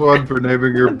plus one for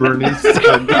naming her Bernie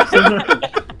Sanders.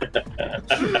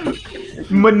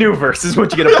 Maneuvers is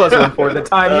what you get a plus one for the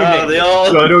time you name The it. old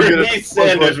So I don't get a Bernie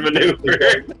Sanders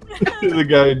maneuver. The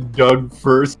guy dug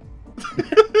first.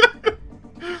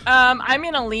 I'm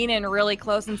gonna lean in really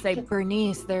close and say,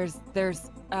 Bernice, there's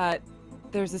a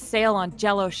sale on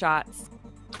Jello shots.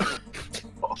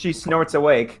 She snorts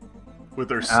awake, With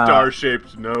her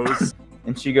star-shaped nose.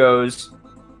 and she goes,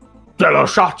 "Jello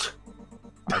shot.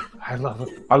 I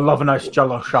love a nice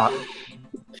Jello shot."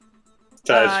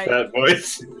 Taj fat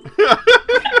voice.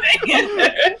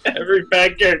 Every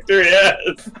fat character he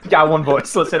has. Got one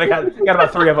voice. Listen, I got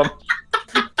about three of them.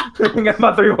 I got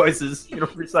about three voices. You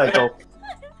don't recycle.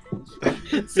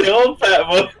 It's the old fat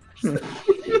voice.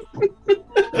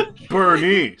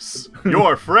 Bernice,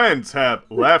 your friends have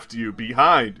left you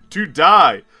behind to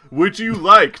die. Would you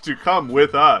like to come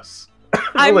with us?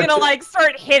 I'm gonna like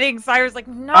start hitting Cyrus like,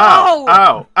 no! Ow,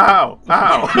 ow, ow,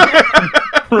 ow.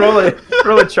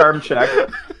 roll a charm check.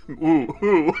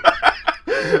 Ooh.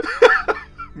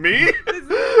 Me?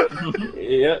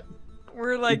 Yeah.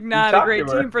 We're like not a talk great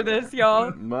to her. team for this,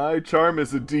 y'all. My charm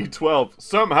is a D12.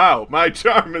 Somehow, my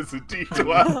charm is a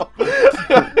D12.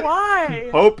 Why?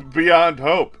 Hope beyond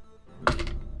hope.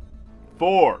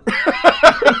 4.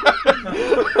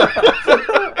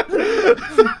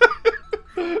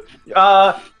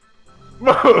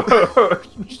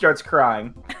 She starts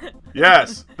crying.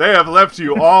 Yes, they have left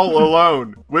you all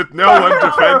alone, with no one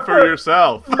to fend for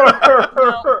yourself.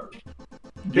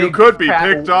 You Big could be fat-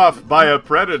 picked off by a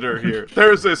predator here.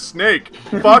 There's a snake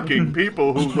fucking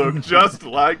people who look just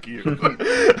like you.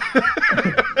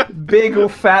 Big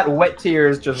fat wet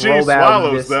tears just She roll down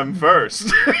swallows them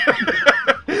first.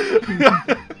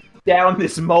 down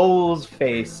this mole's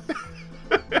face.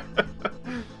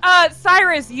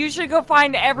 Cyrus, you should go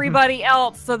find everybody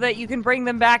else so that you can bring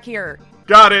them back here.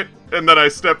 Got it. And then I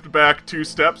stepped back 2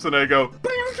 steps and I go,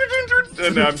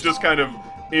 and I'm just kind of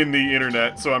in the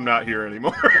internet, so I'm not here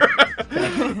anymore.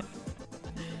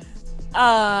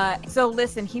 So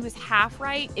listen, he was half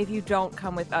right. If you don't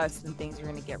come with us, then things are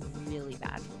gonna get really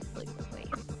bad really quickly.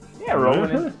 Yeah,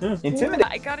 rolling it. Intimidate.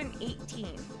 I got an 18.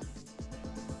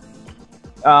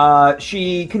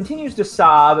 She continues to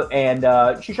sob, and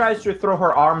she tries to throw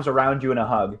her arms around you in a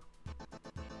hug.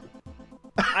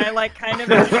 I like kind of.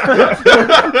 That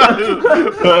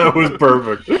was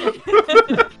perfect.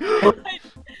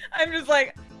 I'm just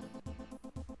like.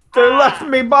 They left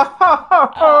me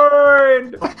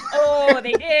behind! Oh,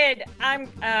 they did.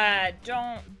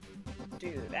 Don't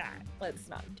do that. Let's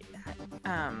not do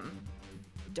that.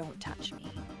 Don't touch me.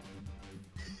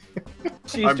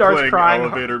 She I'm starts playing crying.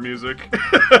 elevator music.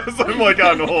 So I'm like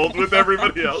on hold with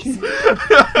everybody else. She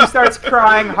starts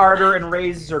crying harder and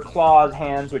raises her clawed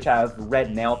hands, which have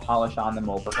red nail polish on them,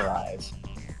 over her eyes.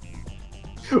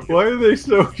 Why are they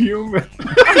so human?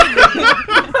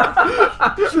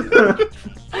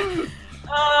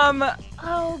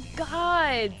 Oh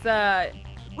God.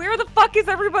 Where the fuck is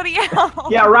everybody else?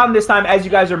 Yeah, around this time, as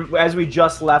we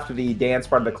just left the dance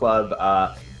part of the club,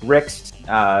 Rick's,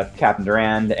 Captain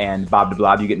Durand, and Bob the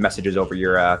Blob, you get messages over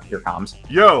your comms.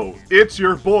 Yo, it's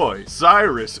your boy,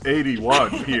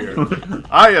 Cyrus81 here.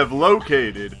 I have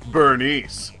located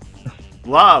Bernice.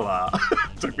 Lala.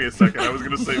 Took me a second, I was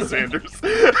gonna say Sanders.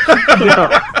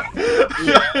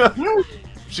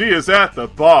 She is at the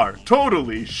bar,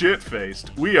 totally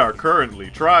shit-faced. We are currently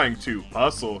trying to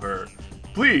hustle her.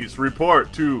 Please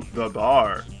report to the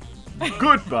bar.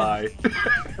 Goodbye.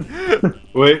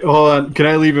 Wait, hold on. Can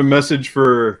I leave a message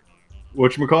for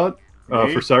whatchamacallit?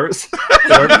 Me? For Cyrus?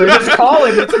 Just call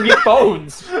him. It's your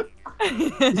phones.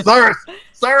 Cyrus!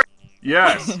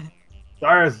 Yes.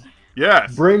 Cyrus!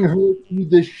 Yes. Bring her to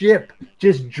the ship.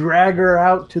 Just drag her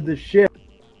out to the ship.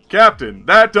 Captain,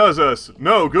 that does us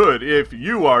no good if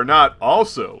you are not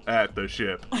also at the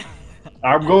ship.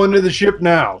 I'm going to the ship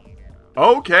now.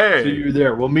 Okay. See you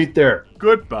there. We'll meet there.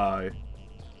 Goodbye.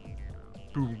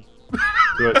 Boom.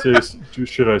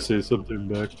 Should I say something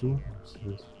back to him?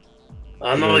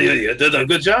 I know you did a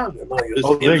good job. You know, you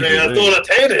Oh, seem thank you, very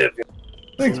authoritative.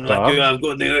 Thanks, Like Bob. you have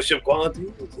good leadership qualities.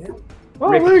 Yeah.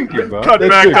 Oh, thank you, Bob. Cut That's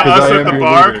back good, to 'cause us I at am the your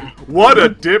bar. leader. What a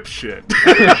dipshit.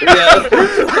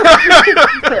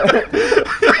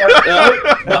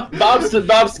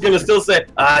 Bob's gonna still say,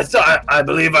 I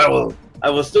believe I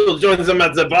will still join them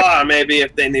at the bar. Maybe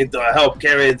if they need help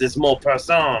carry this more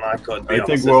person, I could. Be I of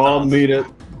think we'll all assistance." meet at.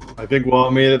 I think we'll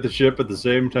all meet at the ship at the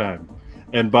same time.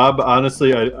 And Bob,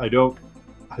 honestly, I don't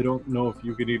know if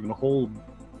you can even hold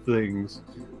things.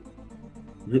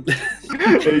 You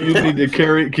need to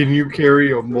carry. Can you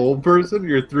carry a mole person?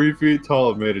 You're 3 feet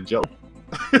tall, made of jelly.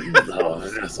 No,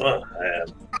 that's what I am.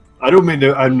 I don't mean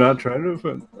to. I'm not trying to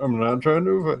offend. I'm not trying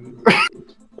to offend.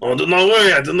 Oh, do not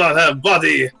worry. I do not have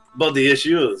body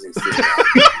issues. You see.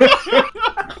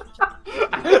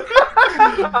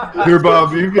 Here,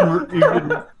 Bob, you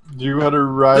can. Do you want to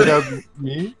ride on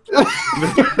me?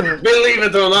 Believe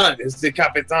it or not, it's the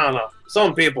Capitana.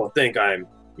 Some people think I'm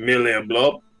merely a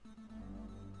blob.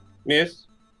 Yes.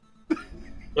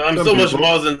 But I'm Some so much people.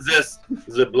 more than this,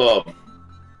 the blob.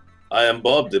 I am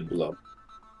Bob the blob.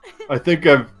 I think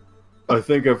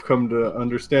I've come to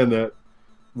understand that,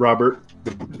 Robert,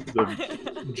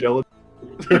 the gelatin.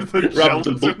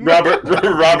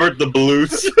 Robert the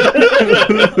Blues.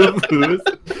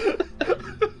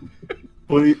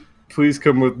 Please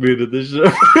come with me to the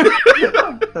ship.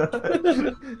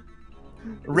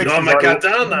 Rix No, is my already-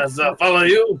 Katanas, follow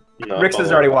you. No, Rix is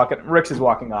follow. already walking. Rix is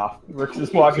walking off. Rix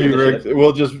is walking. Hey, the Rick, ship.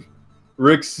 we'll just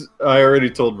Rick's. I already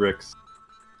told Rick's.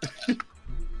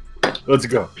 Let's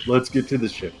go. Let's get to the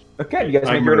ship. Okay, you guys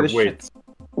make I'm your way to gonna the wait. ship.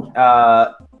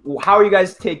 How are you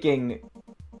guys taking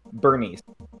Bernice?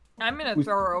 I'm gonna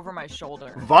throw her over my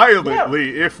shoulder.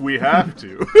 Violently, if we have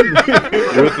to.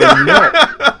 With a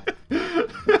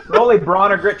net. Roll a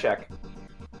brawn or grit check.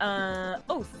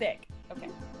 Oh, sick. Okay.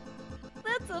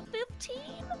 That's a 15.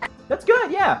 That's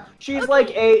good, yeah. She's like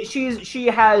she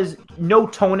has no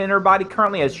tone in her body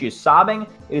currently as she is sobbing.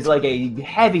 It is like a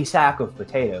heavy sack of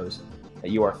potatoes that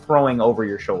you are throwing over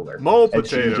your shoulder. Mole And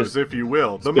she potatoes, just- if you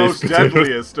will. The Space most potatoes.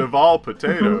 deadliest of all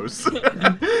potatoes.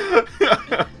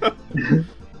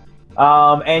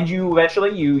 And you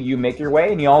eventually you make your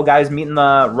way and you all guys meet in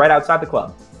the right outside the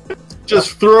club.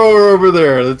 Just throw her over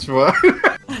there. That's fine.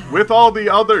 With all the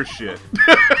other shit.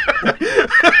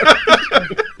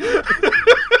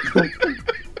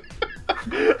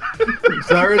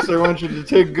 Cyrus, I want you to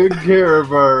take good care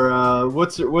of our.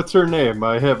 What's her name?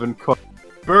 I haven't caught.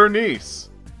 Bernice.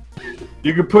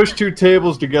 You can push 2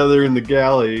 tables together in the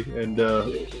galley and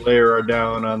lay her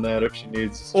down on that if she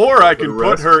needs. Or I For the can put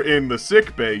rest. her in the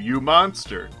sick bay, you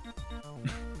monster.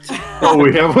 Oh,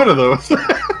 we have one of those.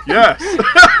 Yes.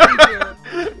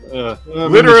 I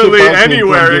Literally mean, the ship I came from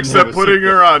anywhere didn't except have a putting sick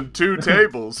her on 2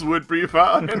 tables would be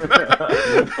fine. bay.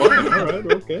 All right,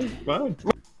 okay, fine.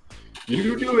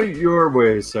 You do it your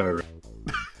way, Cyrus.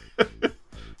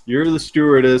 You're the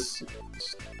stewardess.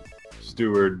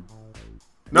 Steward.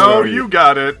 No, Where are you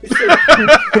got it.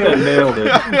 Nailed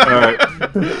it. All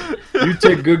right. You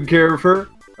take good care of her.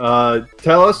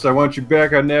 Tell us. I want you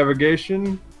back on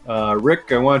navigation.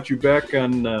 Rick, I want you back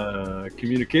on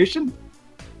communication.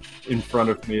 In front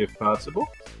of me, if possible.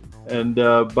 And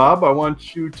Bob, I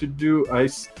want you to do.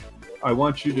 I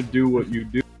want you to do what you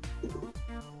do.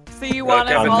 So you want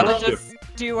us Okay. all On to the ship. just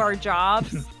do our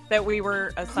jobs that we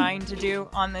were assigned to do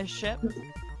on this ship? Is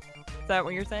that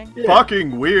what you're saying?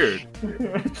 Fucking weird.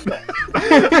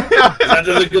 That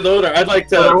is a good order. I'd like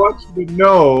But I to. want you to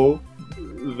know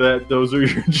that those are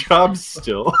your jobs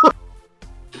still.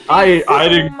 I so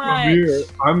didn't come much. here.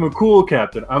 I'm a cool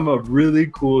captain. I'm a really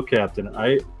cool captain.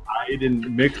 I didn't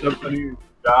mix up any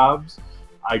jobs.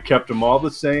 I kept them all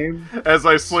the same. As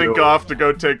I slink So- off to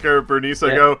go take care of Bernice, I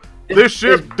Yeah. go, this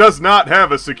ship does not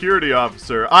have a security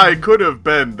officer. I could have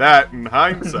been that in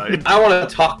hindsight. I want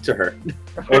to talk to her.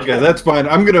 Okay, that's fine.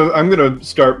 I'm gonna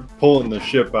start pulling the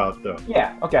ship out though.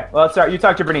 Yeah, okay. Well, let's start. You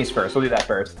talk to Bernice first. We'll do that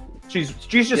first. She's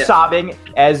just Yeah. sobbing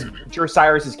as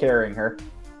Cyrus is carrying her.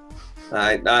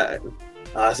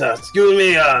 So excuse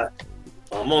me,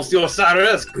 Monsieur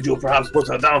Cyrus, could you perhaps put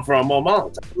her down for a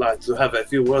moment? I'd like to have a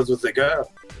few words with the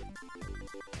girl.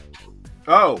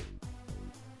 Oh.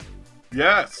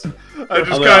 Yes. I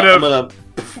just kind of.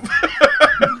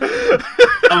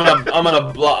 I'm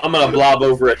gonna blob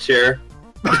over a chair.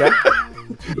 Okay.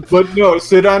 But no,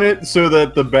 sit on it so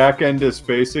that the back end is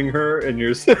facing her, and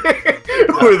you're sitting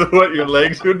with what your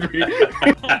legs would be.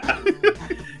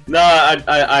 No,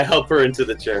 I help her into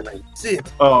the chair. Like, sit,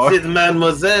 sit,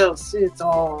 mademoiselle, sit.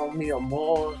 Oh, mi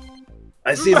amor.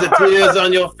 I see the tears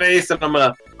on your face, and I'm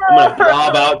gonna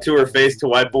blob out to her face to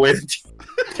wipe away the tears.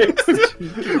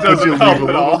 It doesn't help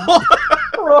at all.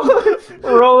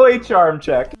 Roll a charm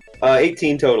check.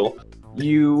 18 total.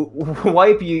 You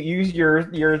use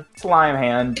your slime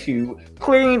hand to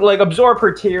clean, like absorb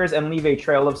her tears and leave a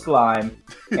trail of slime.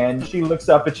 And she looks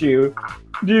up at you.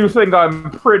 Do you think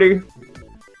I'm pretty?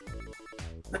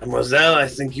 Mademoiselle, I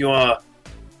think you are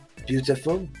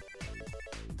beautiful.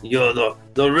 You're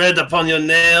the red upon your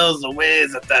nails, the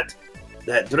ways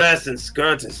that dress and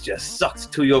skirt is just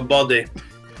sucked to your body.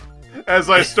 As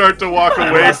I start to walk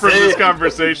away from this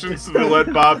conversation so to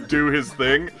let Bob do his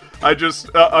thing, I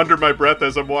just, under my breath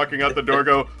as I'm walking out the door,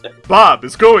 go, Bob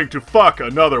is going to fuck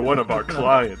another one of our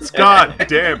clients. God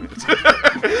damn it.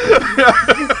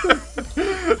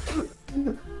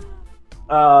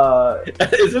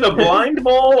 Is it a blind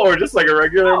mole or just like a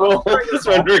regular mole? I'm just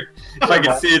wondering if I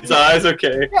can see its eyes.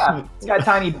 Okay. Yeah, it's got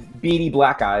tiny, beady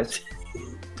black eyes.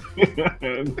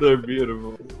 They're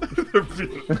beautiful.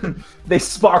 They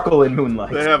sparkle in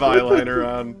moonlight. They have eyeliner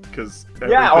on because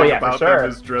everything about them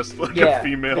is dressed like a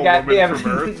female woman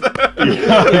from Earth. She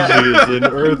is an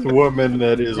Earth woman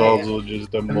that is also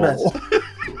just a mole.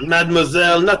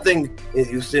 Mademoiselle,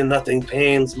 you say nothing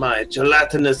pains my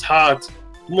gelatinous heart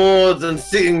more than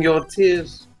seeing your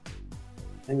tears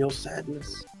and your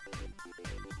sadness.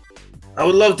 I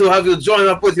would love to have you join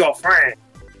up with your friend.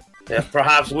 If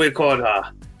perhaps we could,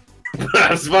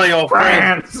 perhaps find your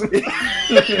friends. So I'm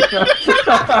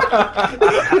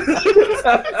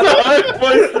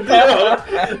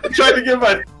trying to give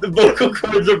the vocal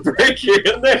cords a break here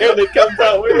and there, and it comes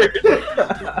out weird.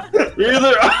 You're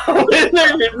either all in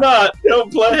or you're not. Don't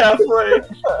play halfway.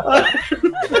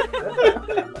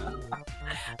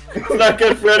 It's not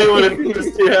good for anyone if you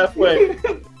just do halfway.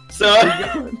 So,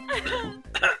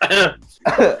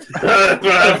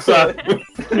 perhaps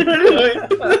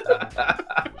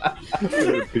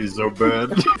It'd be so bad.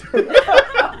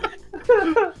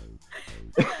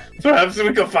 perhaps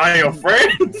we can find your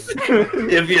friends.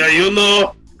 If you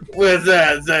know where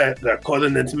the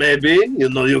coordinates may be, you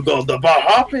go the bar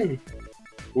hopping.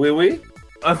 Oui.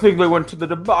 I think they went to the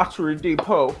debauchery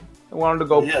depot. They wanted to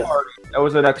go party. That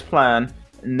was the next plan.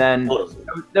 And then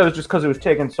that was just because it was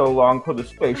taking so long for the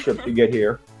spaceship to get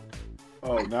here.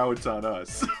 Oh, now it's on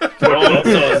us. So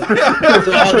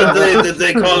did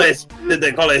they call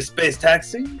a space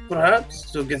taxi,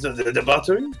 perhaps, to get to the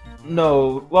debauchery?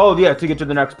 No. Well, yeah, to get to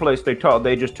the next place they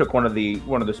just took one of the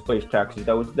space taxis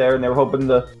that was there, and they were hoping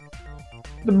the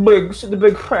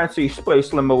big fancy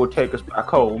space limo would take us back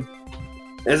home.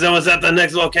 Was that the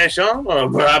next location, or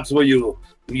perhaps were you're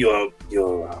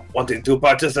wanting to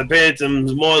participate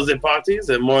in more of the parties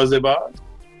and more of the bars?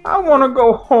 I want to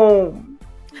go home.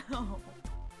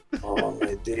 Oh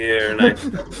my dear, and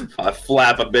I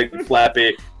flap a big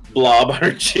flappy blob on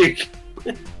her cheek.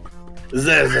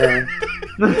 Zeze.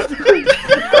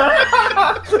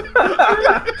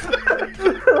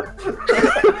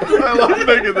 I love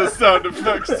making the sound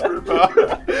effects for Bob.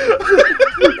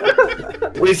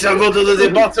 We shall go to the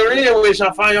debauchery and we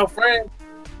shall find your friend.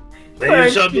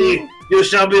 And you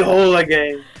shall be whole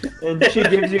again. And she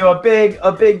gives you a big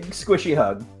squishy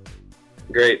hug.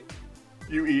 Great.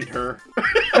 You eat her.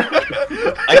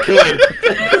 I could.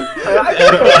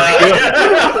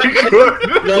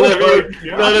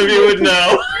 None of you would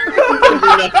know.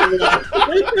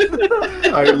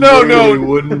 No,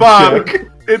 wouldn't Bob. check.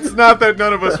 It's not that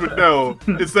none of us would know.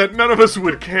 It's that none of us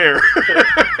would care.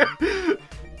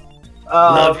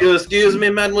 Now, if you excuse me,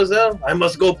 mademoiselle, I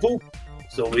must go poop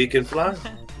so we can fly.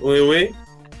 Oui.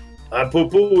 I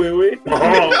poo-poo, oui.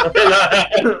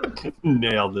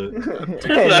 Nailed it.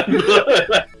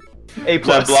 A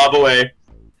plus. I blob away.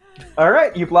 All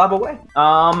right, you blob away.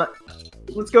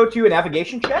 Let's go to a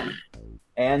navigation check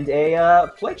and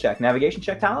a play check. Navigation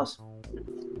check, Talos.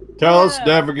 Tell us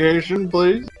navigation,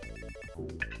 please.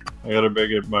 I gotta make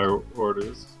it my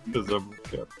orders because I'm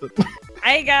captain.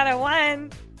 I got a 1.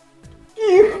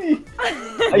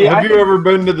 Have you ever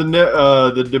been to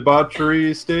the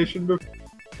debauchery station before?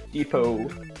 Depot.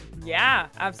 Yeah,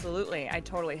 absolutely. I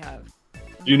totally have.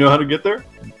 Do you know how to get there?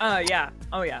 Yeah.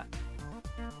 Oh, yeah.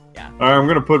 Yeah. All right, I'm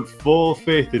gonna put full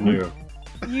faith in you.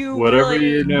 You Whatever really,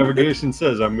 your navigation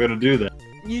says, I'm gonna do that.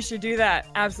 You should do that.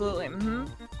 Absolutely.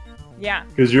 Yeah.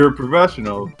 Because you're a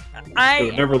professional. So I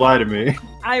never lie to me.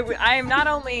 I am not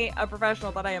only a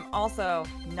professional, but I am also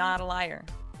not a liar.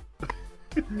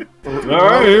 All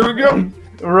right, here we go.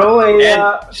 Roll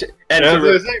a. And As I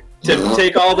to, say- to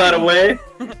take all that away,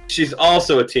 she's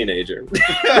also a teenager.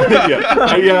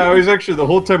 yeah, I was actually, the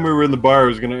whole time we were in the bar, I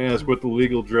was going to ask what the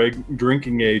legal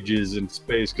drinking age is in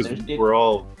space, because we're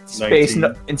all Space.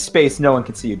 19. In space, no one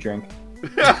can see you drink.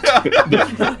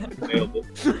 Nailed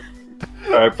it.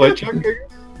 All right, play check. I guess.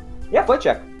 Yeah, play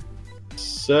check.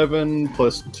 7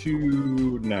 plus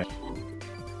 2, 9.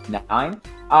 9.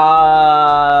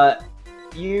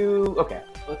 You okay?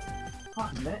 Let's. Hold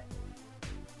on a minute.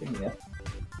 Give me that.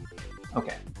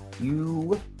 Okay.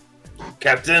 You.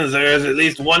 Captain, there's at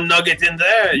least one nugget in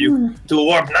there. You to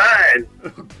warp 9.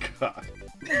 Oh, God.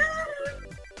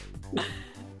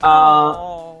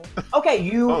 Oh. Okay.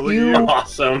 You. Holy You. you.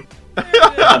 Awesome.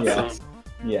 Yes.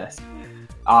 Yes.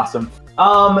 Awesome.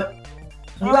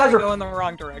 You guys are going the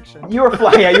wrong direction. You were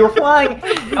flying. Yeah, you were flying.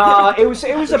 It was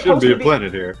There supposed shouldn't be to a be.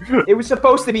 planet here. It was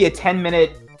supposed to be a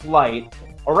 10-minute flight.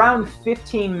 Around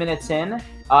 15 minutes in,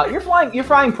 you're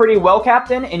flying pretty well,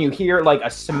 Captain, and you hear like a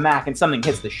smack and something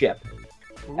hits the ship.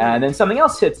 And then something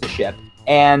else hits the ship.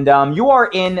 And you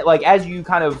are in, like, as you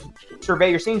kind of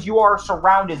survey your scenes, you are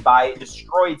surrounded by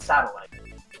destroyed satellites.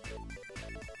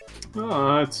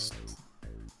 Oh,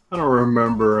 I don't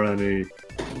remember any.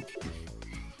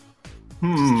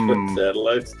 What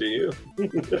satellites do you?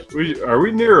 Are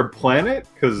we near a planet?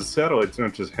 Because satellites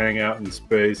don't just hang out in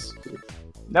space.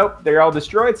 Nope, they're all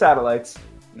destroyed satellites.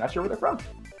 I'm not sure where they're from.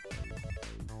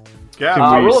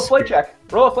 Captain, we Roll a flight check.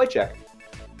 Roll a flight check.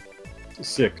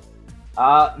 Sick.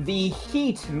 The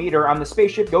heat meter on the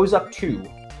spaceship goes up 2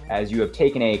 as you have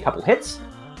taken a couple hits.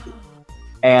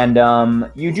 And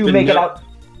you do Been make it no- out.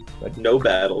 No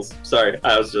battles. Sorry,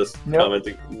 I was just Nope.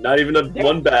 commenting. Not even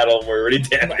one battle, and we're already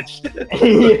damaged.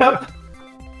 Yep.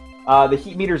 The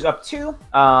heat meter's up 2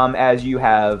 as you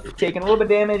have taken a little bit of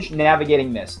damage,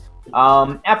 navigating this.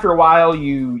 After a while,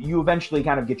 you eventually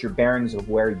kind of get your bearings of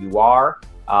where you are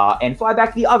and fly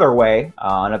back the other way.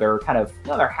 Another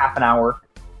half an hour.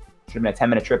 Should have been a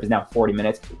 10-minute trip, is now 40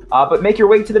 minutes. But make your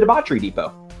way to the debauchery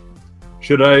depot.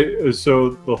 Should I? So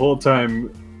the whole time,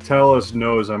 Talos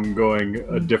knows I'm going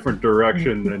a different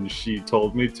direction than she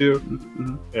told me to,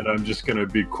 and I'm just gonna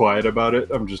be quiet about it.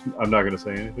 I'm not gonna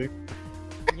say anything.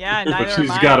 Yeah, But neither she's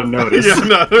am I. got to notice. Yeah,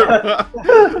 no.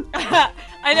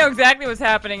 I know exactly what's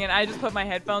happening, and I just put my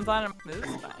headphones on. And this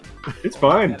is fine. It's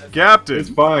fine. Captain. It's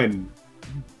fine.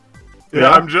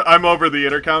 Yeah, I'm over the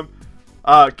intercom.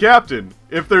 Captain,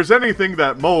 if there's anything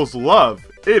that moles love,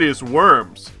 it is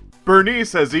worms.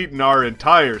 Bernice has eaten our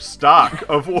entire stock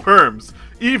of worms,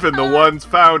 even the ones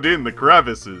found in the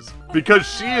crevices, because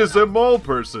she is a mole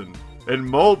person, and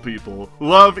mole people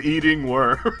love eating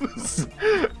worms.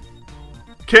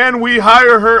 Can we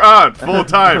hire her on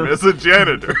full-time as a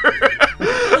janitor?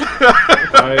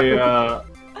 I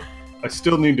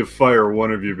still need to fire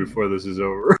one of you before this is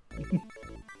over.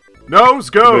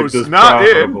 Nose goes, this not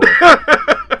profitable.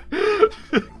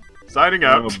 in. Signing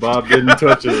out. No, Bob didn't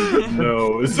touch his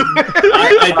nose.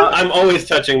 I'm always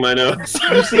touching my nose.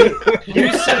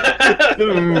 You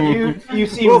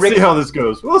see We'll Rick. see how this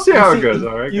goes. We'll see how it see- goes.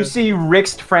 All right. You guys? see Rick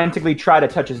frantically try to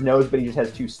touch his nose, but he just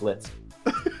has 2 slits.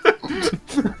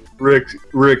 Rick,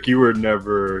 you were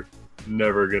never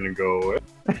gonna go away.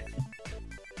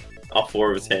 All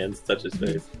 4 of his hands touch his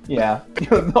face. Yeah,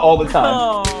 all the time.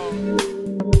 Oh.